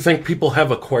 So you think people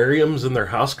have aquariums in their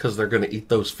house because they're going to eat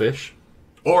those fish?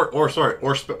 Or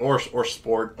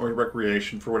sport or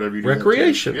recreation for whatever you do.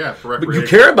 Recreation. Yeah, for recreation.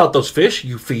 But you care about those fish.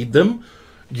 You feed them.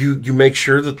 You make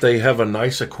sure that they have a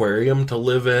nice aquarium to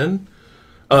live in.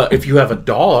 If you have a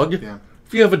dog,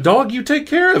 you take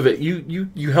care of it.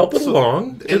 You help it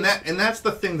along. And that's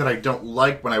the thing that I don't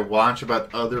like when I watch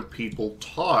about other people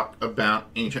talk about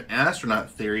ancient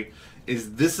astronaut theory.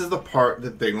 Is this is the part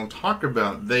that they don't talk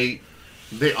about. They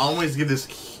always give this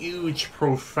huge,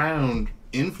 profound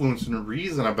influence and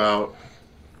reason about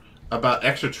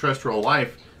extraterrestrial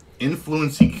life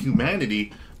influencing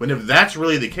humanity, when if that's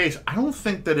really the case, I don't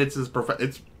think that it's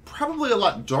it's probably a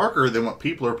lot darker than what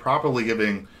people are properly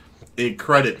giving it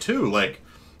credit to. Like,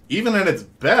 even at its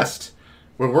best,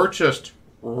 where we're just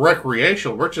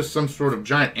recreational, we're just some sort of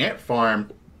giant ant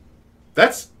farm.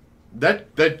 That's kind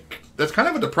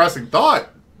of a depressing thought.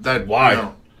 That Why? You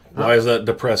know, Why is that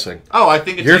depressing? oh, I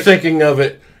think it's You're thinking of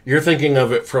it. You're thinking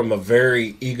of it from a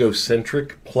very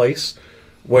egocentric place,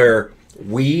 where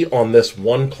we on this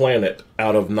one planet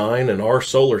out of 9 in our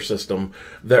solar system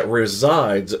that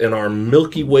resides in our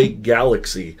Milky Way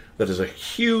galaxy, that is a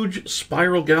huge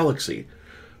spiral galaxy.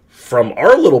 From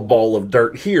our little ball of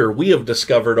dirt here, we have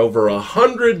discovered over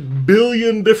 100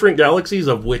 billion different galaxies,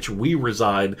 of which we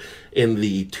reside in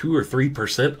the 2 or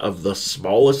 3% of the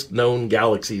smallest known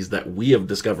galaxies that we have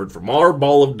discovered from our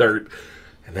ball of dirt,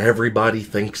 and everybody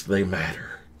thinks they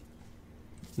matter.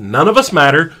 None of us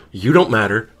matter. You don't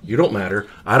matter. You don't matter.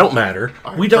 I don't matter.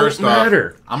 All right, we don't first off,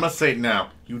 matter. I'm gonna say it now.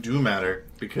 You do matter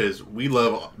because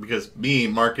me,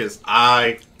 Marcus,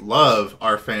 I love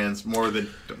our fans more than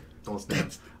those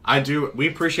names. I do. We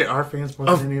appreciate our fans more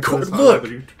than any Of of course, us. look,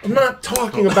 I'm not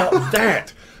talking about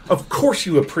that. Of course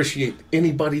you appreciate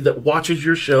anybody that watches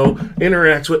your show,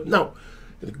 interacts with. No.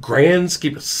 The grand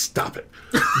scheme, stop it.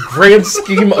 Grand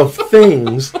scheme of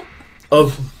things,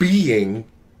 of being,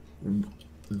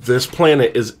 this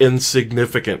planet is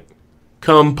insignificant.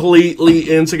 Completely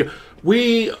insignificant.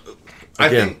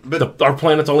 Our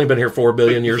planet's only been here 4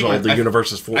 billion years old. The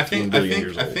universe is 14 billion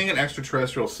years old. I think an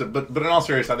extraterrestrial, but in all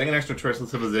seriousness, I think an extraterrestrial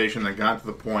civilization that got to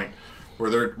the point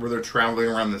where they're traveling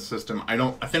around the system.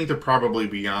 I think they're probably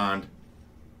beyond.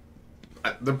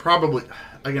 They're probably,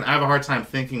 again. I have a hard time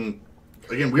thinking.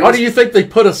 Again, why do you think they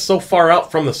put us so far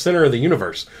out from the center of the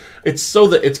universe? It's so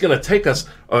that it's going to take us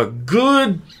a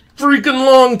good freaking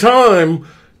long time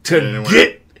to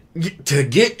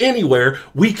get anywhere.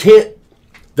 We can't.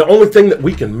 The only thing that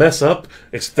we can mess up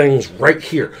is things right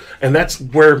here, and that's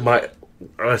where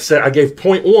I gave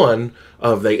point 1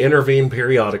 of they intervene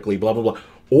periodically, blah blah blah,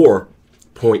 or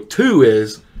point 2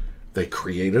 is they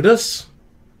created us,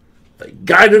 they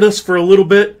guided us for a little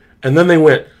bit, and then they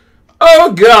went,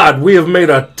 "Oh God, we have made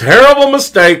a terrible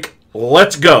mistake.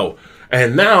 Let's go."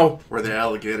 And now we're the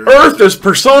alligator. Earth is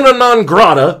persona non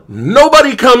grata.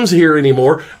 Nobody comes here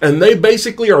anymore, and they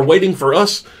basically are waiting for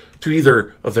us to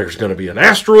either there's going to be an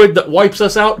asteroid that wipes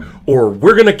us out, or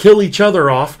we're going to kill each other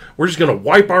off. We're just going to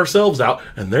wipe ourselves out,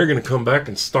 and they're going to come back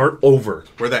and start over.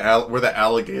 We're the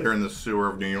alligator in the sewer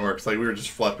of New York. It's like we were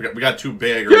just flushed. We got too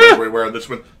big, or whatever we were. This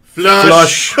one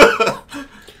flush.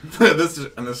 This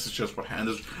is just what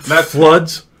happens. That's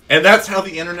floods, and that's how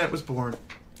the internet was born.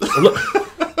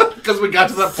 Because we got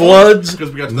to that floods,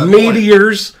 point. We got to that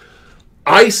meteors,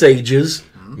 ice ages,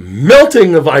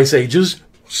 melting of ice ages.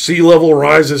 Sea level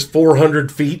rises 400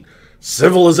 feet.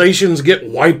 Civilizations get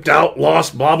wiped out,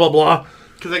 lost, blah, blah, blah.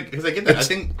 Because I get that. I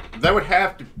think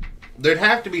there'd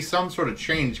have to be some sort of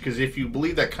change, because if you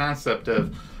believe that concept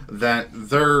of that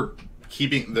they're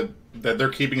keeping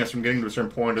us from getting to a certain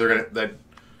point, or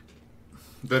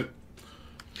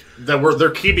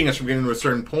they're keeping us from getting to a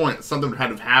certain point, something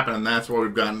had to happen, and that's why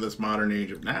we've gotten to this modern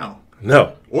age of now.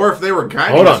 No. Or if they were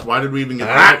guiding us, why did we even get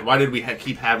that? Why did we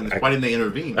keep having this? Why didn't they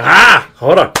intervene?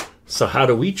 Hold on. So how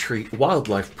do we treat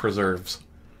wildlife preserves?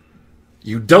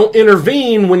 You don't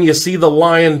intervene when you see the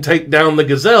lion take down the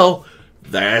gazelle.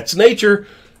 That's nature.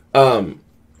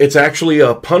 It's actually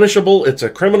a punishable, it's a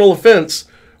criminal offense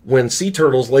when sea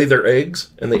turtles lay their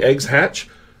eggs and the eggs hatch.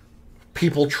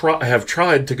 People have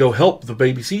tried to go help the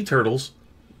baby sea turtles.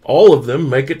 All of them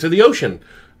make it to the ocean.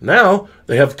 Now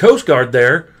they have Coast Guard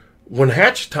there. When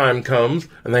hatch time comes,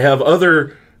 and they have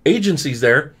other agencies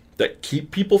there that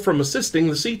keep people from assisting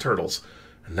the sea turtles,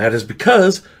 and that is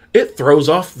because it throws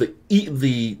off the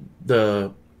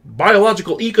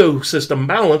biological ecosystem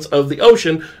balance of the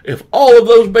ocean if all of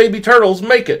those baby turtles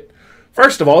make it.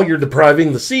 First of all, you're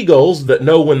depriving the seagulls that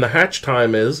know when the hatch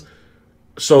time is,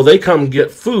 so they come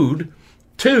get food.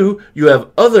 2, you have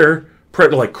other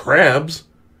predators like crabs,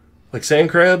 like sand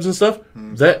crabs and stuff,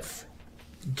 that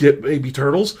get baby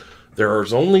turtles. There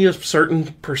is only a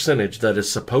certain percentage that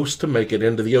is supposed to make it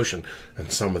into the ocean,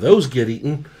 and some of those get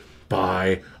eaten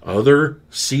by other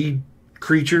sea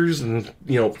creatures and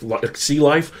sea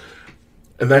life,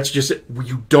 and that's just it.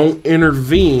 You don't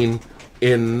intervene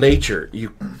in nature.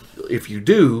 If you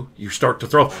do, you start to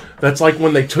throw. That's like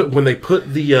when they put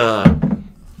the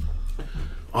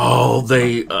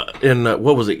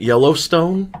what was it,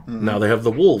 Yellowstone? Mm-hmm. Now they have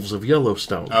the wolves of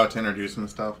Yellowstone. Oh, to introduce them and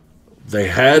stuff. They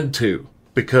had to.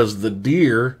 Because the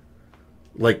deer,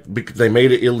 they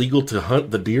made it illegal to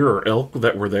hunt the deer or elk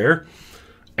that were there,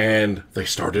 and they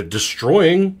started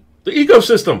destroying the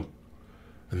ecosystem.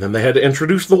 And then they had to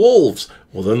introduce the wolves.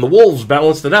 Well, then the wolves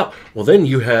balanced it out. Well, then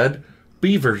you had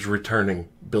beavers returning,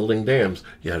 building dams.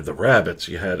 You had the rabbits.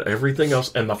 You had everything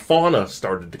else, and the fauna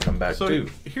started to come back too.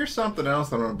 Here's something else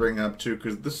that I'm going to bring up too,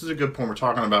 because this is a good point we're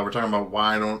talking about. We're talking about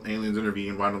why don't aliens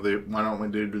intervene? Why don't we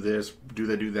do this? Do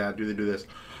they do that? Do they do this?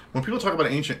 When people talk about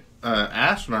ancient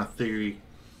astronaut theory,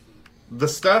 the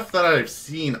stuff that I've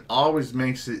seen always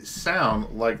makes it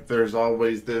sound like there's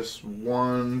always this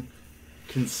one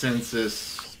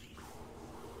consensus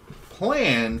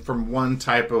plan from one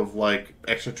type of like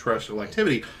extraterrestrial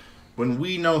activity, when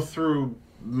we know through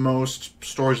most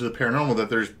stories of the paranormal that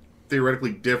there's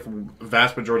theoretically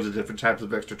vast majorities of different types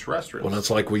of extraterrestrials. Well, that's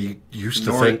like we used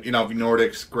to think.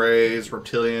 Nordics, Greys,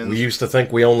 Reptilians. We used to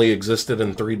think we only existed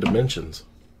in 3 dimensions.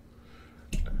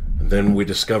 And then we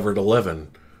discovered 11.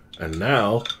 And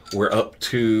now we're up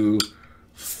to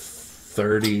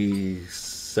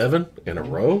 37 in a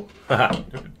row.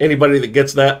 Anybody that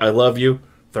gets that, I love you.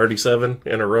 37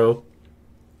 in a row.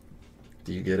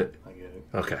 Do you get it? I get it.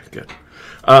 Okay, good.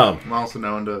 I'm also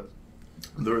known to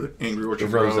the Angry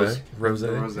Orchard Rose.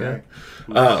 Yeah.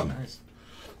 Nice.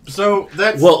 So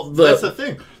that's the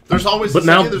thing. There's always. But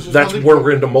now that's where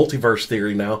we're into multiverse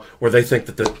theory now, where they think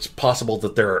that it's possible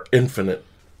that there are infinite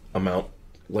amount.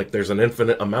 Like there's an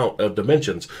infinite amount of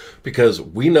dimensions, because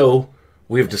we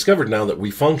have discovered now that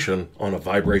we function on a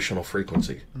vibrational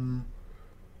frequency.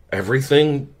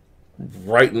 Everything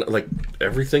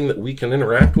everything that we can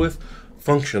interact with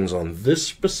functions on this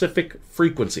specific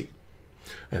frequency.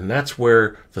 And that's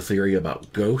where the theory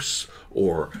about ghosts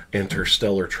or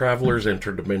interstellar travelers,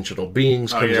 interdimensional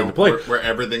beings comes into play. Where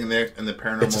everything in the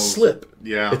paranormal, it's a slip.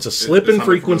 Yeah. It's a slip in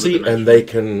frequency, and they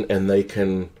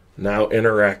can now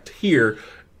interact here,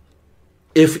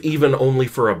 if even only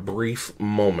for a brief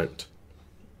moment.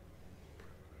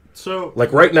 So,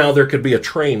 like right now, there could be a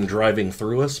train driving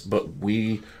through us, but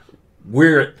we're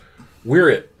at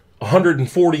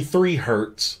 143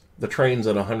 hertz. The train's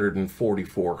at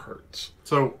 144 hertz.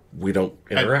 So we don't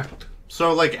interact.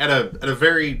 At a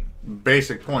very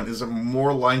basic point, is it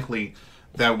more likely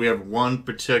that we have one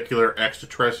particular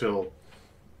extraterrestrial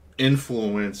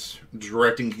influence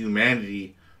directing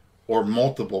humanity, or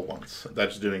multiple ones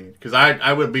that's doing it? Because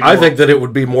I would be. I think that it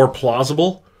would be more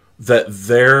plausible that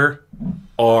there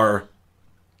are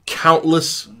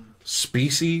countless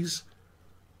species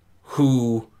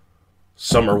who,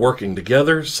 some are working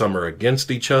together, some are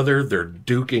against each other, they're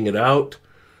duking it out.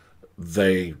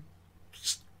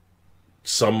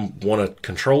 Some want to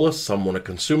control us, some want to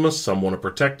consume us, some want to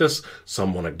protect us,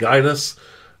 some want to guide us.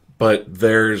 But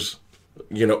there's,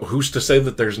 who's to say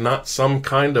that there's not some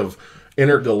kind of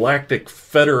intergalactic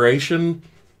federation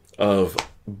of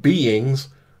beings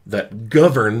that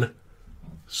govern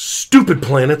stupid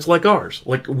planets like ours.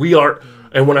 Like we are,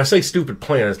 and when I say stupid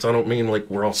planets, I don't mean like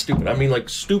we're all stupid. I mean like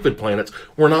stupid planets.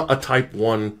 We're not a type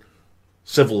 1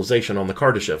 civilization on the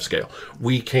Kardashev scale.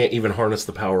 We can't even harness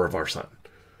the power of our sun.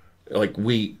 Like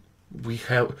we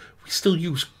still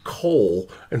use coal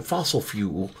and fossil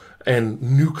fuel and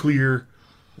nuclear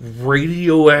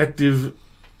radioactive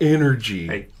energy.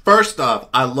 Hey, first off,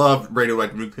 I love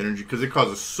radioactive nuclear energy because it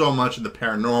causes so much in the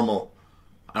paranormal.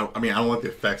 I don't like the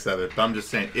effects of it, but I'm just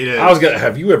saying it is.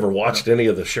 Have you ever watched any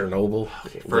of the Chernobyl?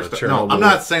 No, I'm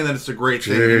not saying that it's a great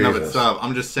thing in and of itself.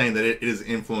 I'm just saying that it is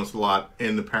influenced a lot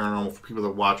in the paranormal for people that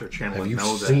watch our channel and know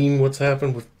that. Have you seen what's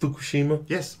happened with Fukushima?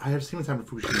 Yes, I have seen what's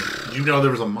happened with Fukushima. Did you know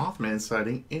there was a Mothman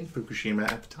sighting in Fukushima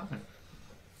at the time?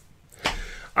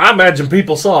 I imagine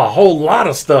people saw a whole lot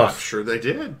of stuff. I'm sure they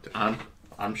did.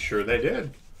 I'm sure they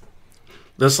did.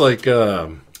 That's like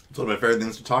it's one of my favorite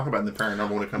things to talk about in the paranormal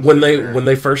when it comes when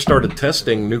they first started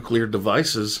testing nuclear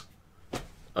devices.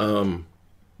 Have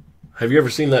you ever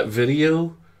seen that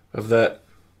video of that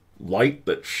light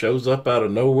that shows up out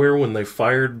of nowhere when they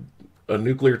fired a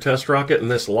nuclear test rocket, and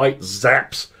this light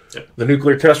zaps the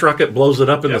nuclear test rocket, blows it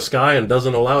up in the sky, and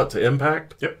doesn't allow it to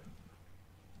impact? Yep.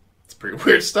 It's pretty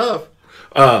weird stuff.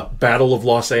 Battle of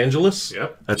Los Angeles.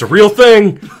 Yep. That's a real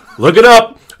thing. Look it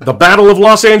up. The Battle of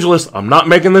Los Angeles. I'm not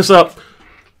making this up.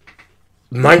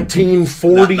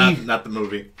 1940. Not the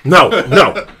movie. No.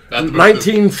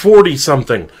 1940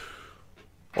 something.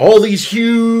 All these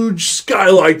huge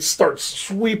skylights start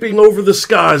sweeping over the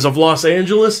skies of Los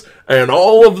Angeles, and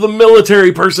all of the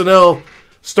military personnel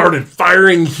started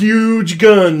firing huge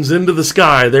guns into the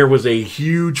sky. There was a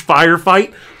huge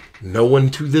firefight. No one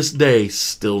to this day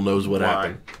still knows what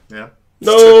happened. Yeah.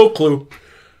 No clue.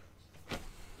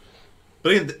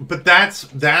 But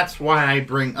that's why I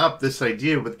bring up this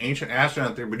idea with ancient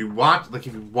astronaut theory. But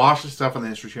if you watch the stuff on the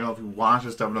History Channel, if you watch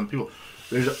the stuff on other people,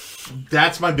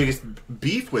 that's my biggest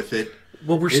beef with it.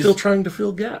 Well, we're still trying to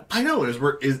fill gaps. I know,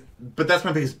 but that's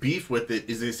my biggest beef with it,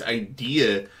 is this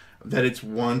idea that it's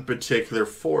one particular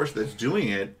force that's doing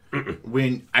it.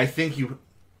 When I think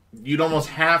you'd almost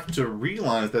have to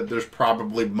realize that there's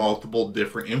probably multiple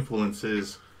different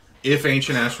influences if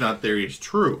ancient astronaut theory is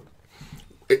true.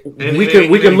 We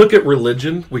can look at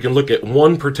religion. We can look at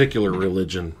one particular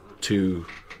religion to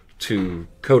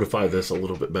codify this a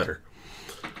little bit better.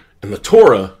 In the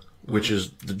Torah, which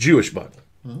is the Jewish Bible,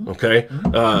 okay,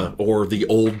 or the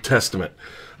Old Testament.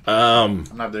 I'm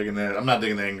not digging that. I'm not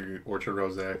digging the Angry Orchard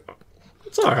Rose.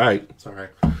 It's all right. It's all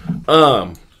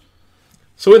right.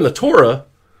 So in the Torah,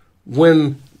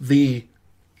 when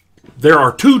there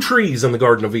are 2 trees in the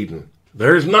Garden of Eden.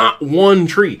 There's not one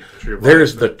tree.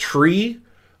 There's the tree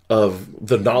of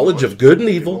the knowledge of good and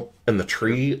evil and the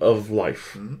tree of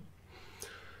life. Mm-hmm.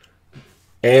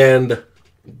 And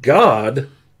God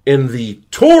in the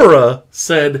Torah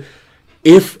said,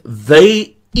 if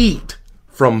they eat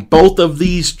from both of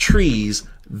these trees,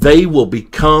 they will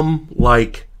become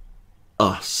like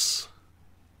us.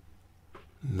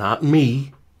 Not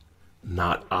me,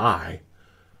 not I,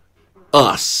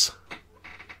 us.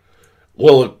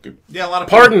 Well, yeah, a lot of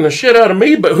pardon the shit out of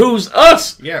me, but who's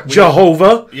us? Yeah,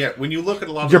 Jehovah. When you look at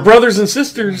a lot of your brothers and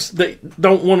sisters that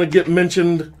don't want to get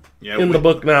mentioned in the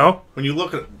book now. When you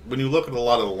look at a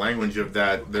lot of the language of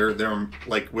that, they're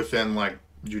like within like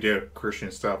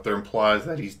Judeo-Christian stuff, there implies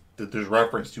that there's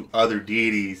reference to other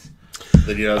deities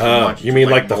that he doesn't want. You mean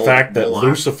like the fact that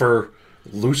Lucifer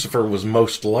was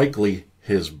most likely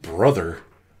his brother,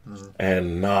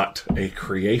 and not a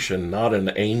creation, not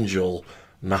an angel,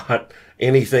 not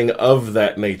anything of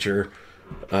that nature.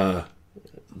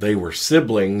 They were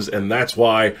siblings, and that's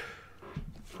why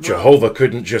Jehovah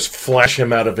couldn't just flash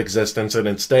him out of existence and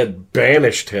instead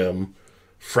banished him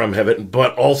from heaven,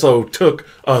 but also took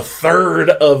a third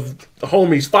of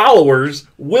homie's followers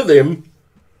with him.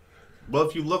 Well,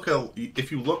 if you look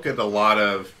at a lot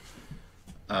of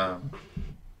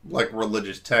like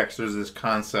religious texts, there's this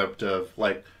concept of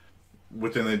like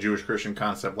within the Jewish Christian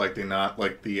concept, like the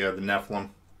Nephilim,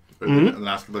 or the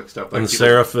Gnostic stuff, like and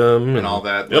seraphim and all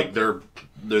that. Yep. Like they're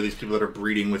these people that are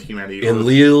breeding with humanity.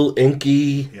 Enlil,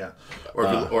 Enki, or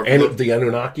the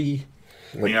Anunnaki.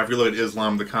 If you look at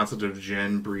Islam, the concept of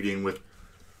jinn breeding with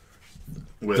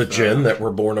the jinn that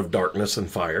were born of darkness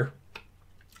and fire.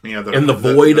 Yeah, in the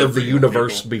void of the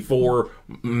universe before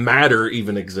matter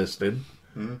even existed.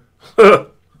 Mm-hmm.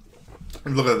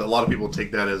 Look at a lot of people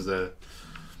take that as an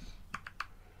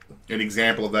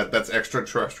example of that. That's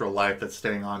extraterrestrial life that's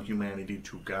staying on humanity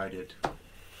to guide it.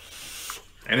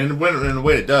 And in a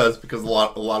way it does, because a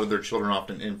lot of their children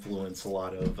often influence a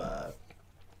lot of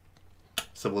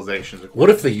civilizations. What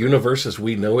if the universe as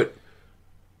we know it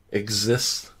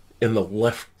exists in the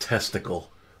left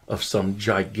testicle of some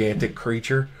gigantic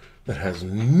creature that has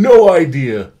no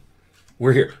idea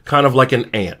we're here? Kind of like an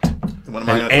ant. An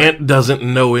ant doesn't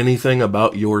know anything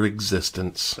about your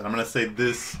existence. And I'm going to say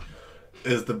this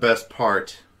is the best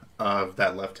part of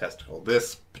that left testicle.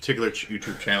 This particular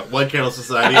YouTube channel, Blood Candle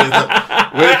Society,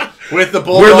 is with the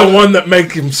Bulldog. We're the one that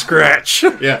make him scratch.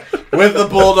 Yeah, with the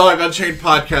Bulldog Unchained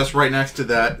podcast right next to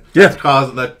that. Yeah,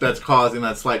 that's causing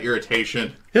that slight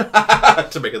irritation. Yeah,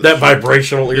 to make it that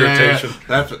vibrational irritation.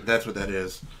 Yeah, that's what that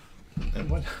is. And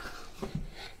what?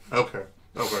 Okay.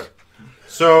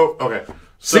 So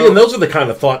see, and those are the kind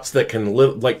of thoughts that can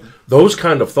live. Like those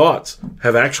kind of thoughts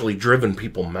have actually driven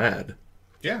people mad.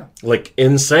 Yeah. Like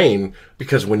insane,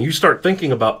 because when you start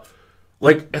thinking about,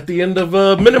 like at the end of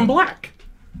Men in Black,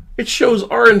 it shows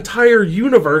our entire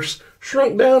universe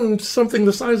shrunk down into something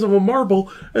the size of a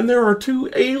marble, and there are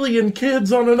 2 alien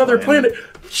kids on another planet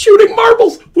shooting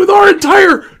marbles with our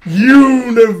entire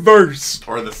universe.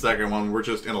 Or the second one, we're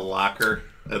just in a locker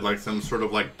at like some sort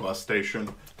of like bus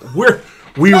station.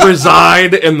 We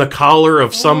reside in the collar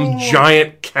of some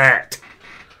giant cat.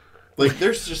 Like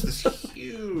there's just this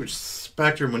huge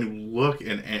spectrum when you look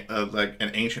in like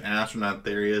an ancient astronaut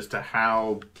theory as to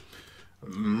how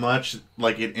much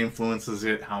like it influences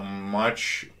it, how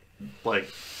much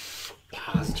like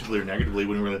positively or negatively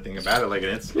when you really think about it. Like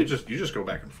you just go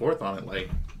back and forth on it. Like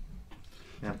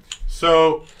yeah.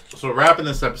 So wrapping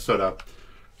this episode up.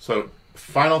 So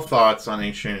final thoughts on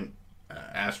ancient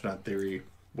astronaut theory.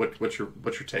 What's your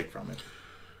take from it?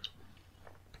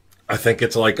 I think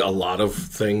it's like a lot of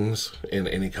things in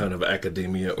any kind of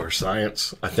academia or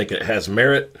science. I think it has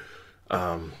merit.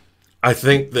 I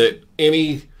think that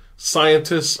any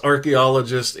scientist,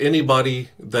 archaeologist, anybody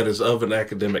that is of an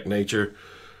academic nature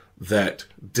that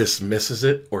dismisses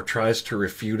it or tries to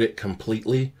refute it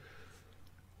completely,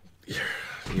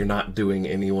 you're not doing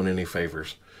anyone any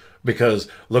favors. Because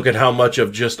look at how much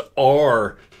of just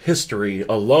our history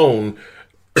alone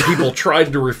people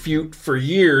tried to refute for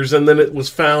years, and then it was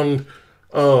found,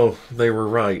 oh, they were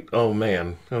right. Oh,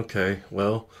 man. Okay,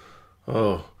 well,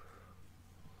 oh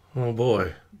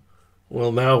boy.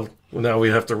 Well, now we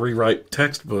have to rewrite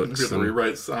textbooks. We have to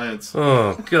rewrite science.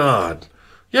 Oh, God.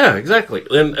 Yeah, exactly.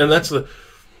 And that's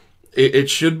it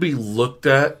should be looked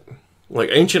at, like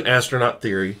ancient astronaut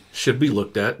theory should be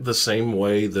looked at the same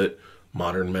way that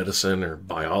modern medicine or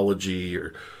biology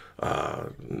or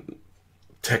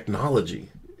technology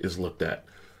is looked at.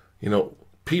 You know,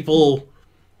 people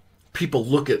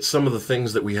look at some of the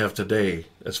things that we have today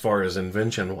as far as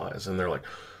invention wise, and they're like,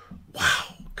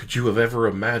 wow, could you have ever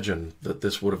imagined that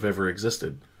this would have ever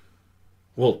existed?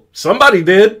 Well, somebody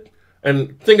did.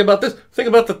 And think about this. Think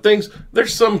about the things.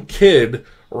 There's some kid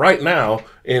right now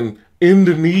in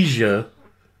Indonesia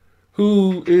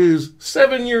who is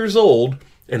 7 years old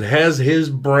and has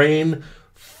his brain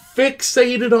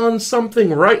fixated on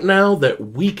something right now that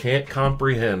we can't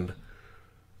comprehend.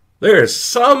 There is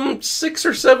some 6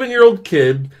 or 7 year old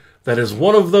kid that is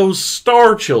one of those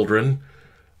star children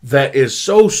that is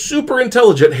so super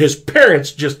intelligent, his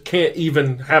parents just can't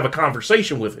even have a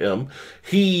conversation with him.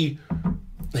 He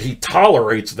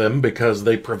tolerates them because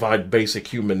they provide basic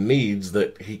human needs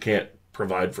that he can't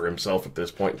provide for himself at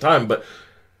this point in time. But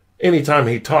anytime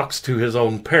he talks to his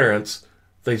own parents,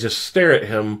 they just stare at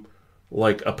him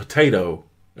like a potato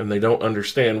and they don't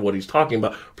understand what he's talking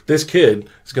about. But this kid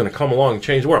is going to come along and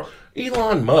change the world.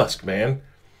 Elon Musk, man.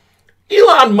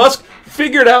 Elon Musk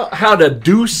figured out how to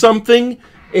do something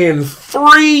in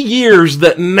 3 years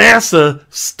that NASA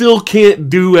still can't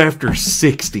do after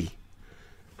 60.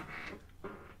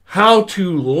 How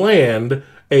to land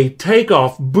a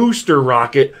takeoff booster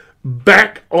rocket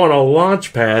back on a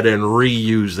launch pad and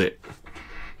reuse it.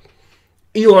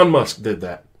 Elon Musk did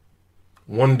that.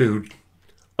 One dude.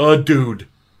 A dude.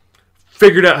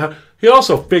 Figured out how. He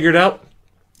also figured out,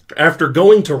 after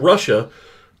going to Russia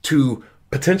to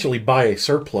potentially buy a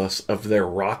surplus of their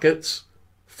rockets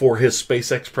for his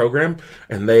SpaceX program,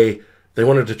 and they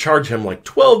wanted to charge him like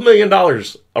 $12 million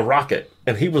a rocket.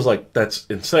 And he was like, that's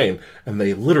insane. And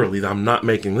they literally, I'm not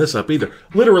making this up either,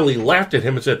 literally laughed at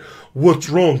him and said, what's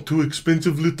wrong, too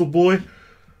expensive, little boy?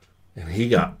 And he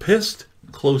got pissed,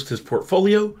 closed his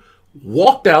portfolio,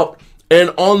 walked out,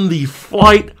 and on the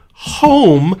flight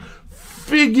home,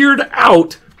 figured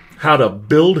out how to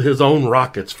build his own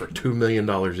rockets for $2 million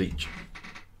each.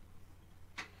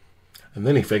 And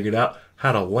then he figured out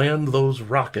how to land those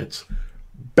rockets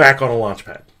back on a launch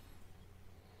pad.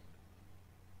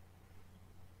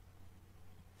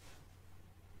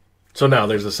 So now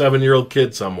there's a 7-year-old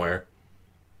kid somewhere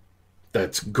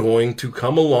that's going to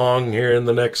come along here in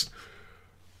the next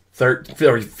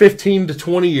 15 to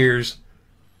 20 years.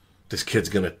 This kid's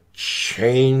going to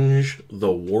change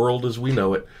the world as we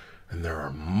know it. And there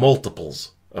are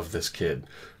multiples of this kid.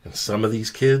 And some of these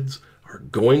kids are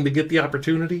going to get the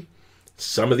opportunity.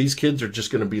 Some of these kids are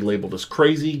just going to be labeled as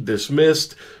crazy,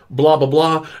 dismissed, blah, blah,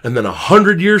 blah. And then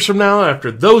 100 years from now,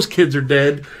 after those kids are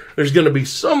dead, there's going to be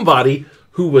somebody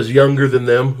who was younger than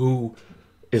them who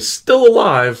is still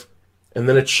alive. And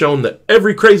then it's shown that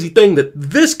every crazy thing that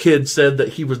this kid said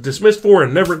that he was dismissed for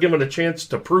and never given a chance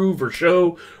to prove or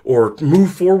show or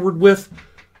move forward with,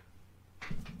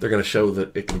 they're going to show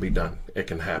that it can be done. It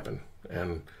can happen.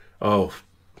 And, oh,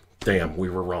 damn, we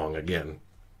were wrong again.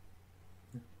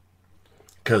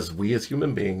 Because we as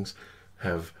human beings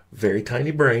have very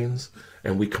tiny brains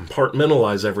and we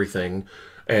compartmentalize everything.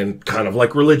 And kind of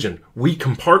like religion, we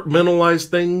compartmentalize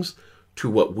things to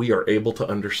what we are able to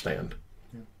understand.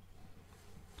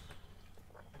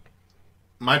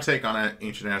 My take on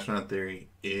ancient astronaut theory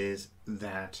is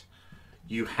that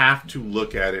you have to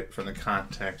look at it from the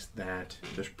context that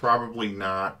there's probably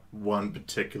not one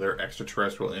particular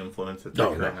extraterrestrial influence that's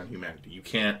taken on humanity. You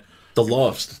can't. The law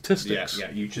of statistics.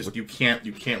 Yeah. You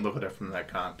can't look at it from that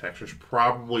context. There's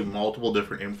probably multiple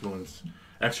different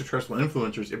extraterrestrial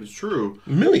influencers, if it's true,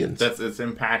 millions. That's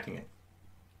impacting it.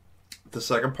 The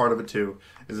second part of it too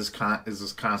is this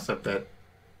concept that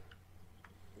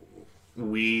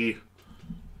we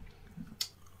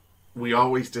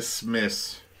always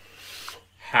dismiss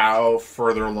how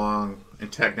further along in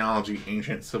technology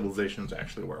ancient civilizations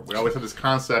actually were. We always have this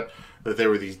concept that they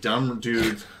were these dumb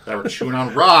dudes that were chewing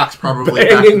on rocks, probably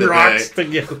back in the rocks day,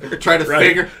 together, trying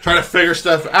to figure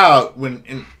stuff out.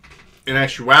 When in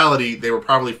actuality, they were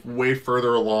probably way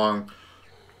further along,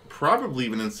 probably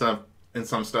even in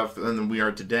some stuff than we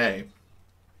are today.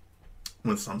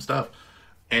 With some stuff,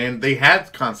 and they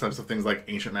had concepts of things like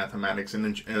ancient mathematics and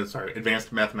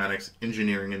advanced mathematics,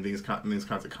 engineering, and these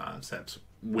kinds of concepts.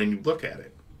 When you look at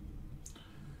it,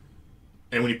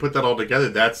 and when you put that all together,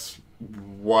 that's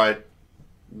what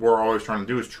we're always trying to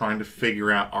do is trying to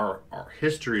figure out our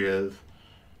history of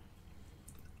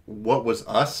what was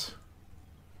us.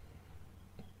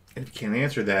 If you can't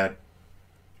answer that,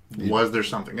 was there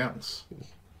something else?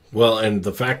 Well, and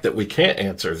the fact that we can't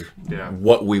answer Yeah.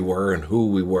 what we were and who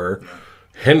we were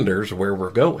hinders where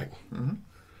we're going. Mm-hmm.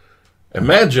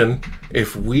 Imagine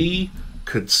if we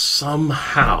could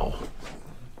somehow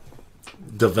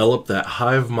develop that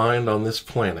hive mind on this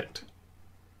planet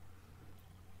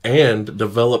and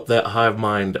develop that hive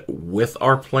mind with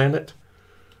our planet,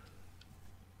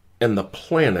 and the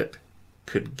planet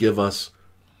could give us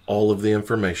all of the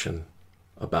information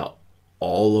about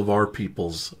all of our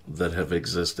peoples that have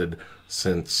existed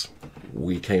since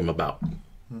we came about.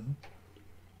 Mm-hmm.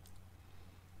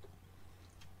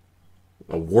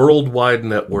 A worldwide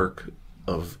network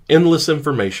of endless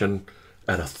information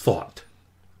at a thought.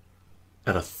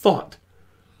 At a thought.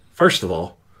 First of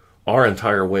all, our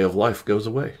entire way of life goes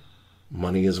away.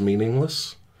 Money is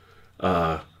meaningless.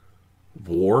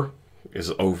 War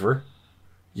is over.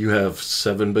 You have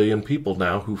 7 billion people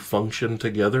now who function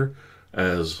together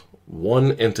as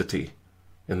one entity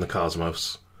in the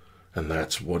cosmos. And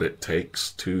that's what it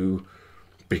takes to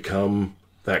become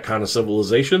that kind of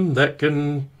civilization that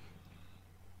can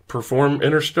perform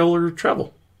interstellar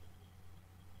travel.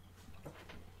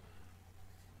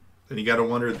 Then you got to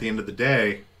wonder at the end of the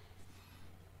day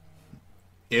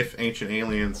if ancient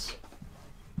aliens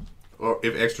or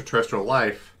if extraterrestrial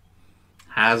life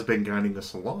has been guiding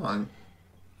us along.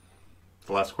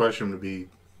 The last question would be,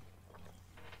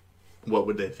 what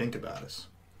would they think about us?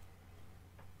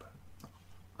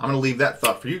 I'm going to leave that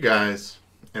thought for you guys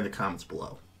in the comments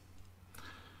below.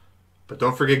 But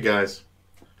don't forget, guys,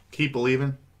 keep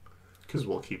believing, because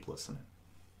we'll keep listening.